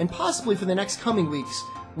 and possibly for the next coming weeks,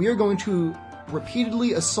 we are going to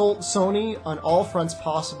repeatedly assault Sony on all fronts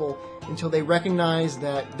possible until they recognize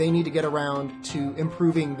that they need to get around to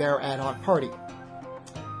improving their ad hoc party.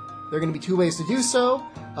 There are going to be 2 ways to do so.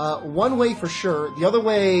 One way for sure. The other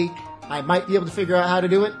way, I might be able to figure out how to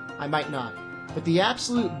do it. I might not. But the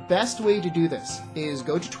absolute best way to do this is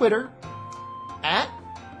go to Twitter, at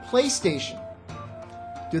PlayStation,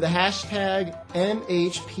 do the hashtag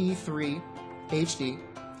MHP3HD,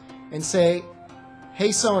 and say, hey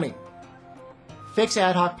Sony, fix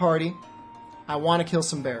ad hoc party, I want to kill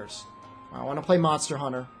some bears, or I want to play Monster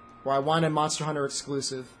Hunter, or I want a Monster Hunter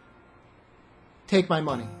exclusive, take my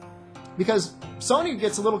money. Because Sony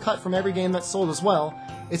gets a little cut from every game that's sold as well.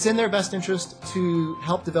 It's in their best interest to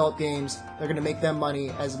help develop games that are going to make them money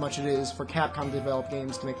as much as it is for Capcom to develop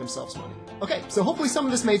games to make themselves money. Okay, so hopefully some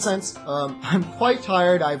of this made sense. I'm quite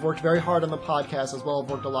tired. I've worked very hard on the podcast as well. I've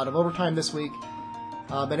worked a lot of overtime this week.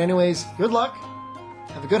 But anyways, good luck.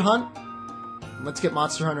 Have a good hunt. And let's get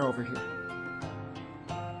Monster Hunter over here.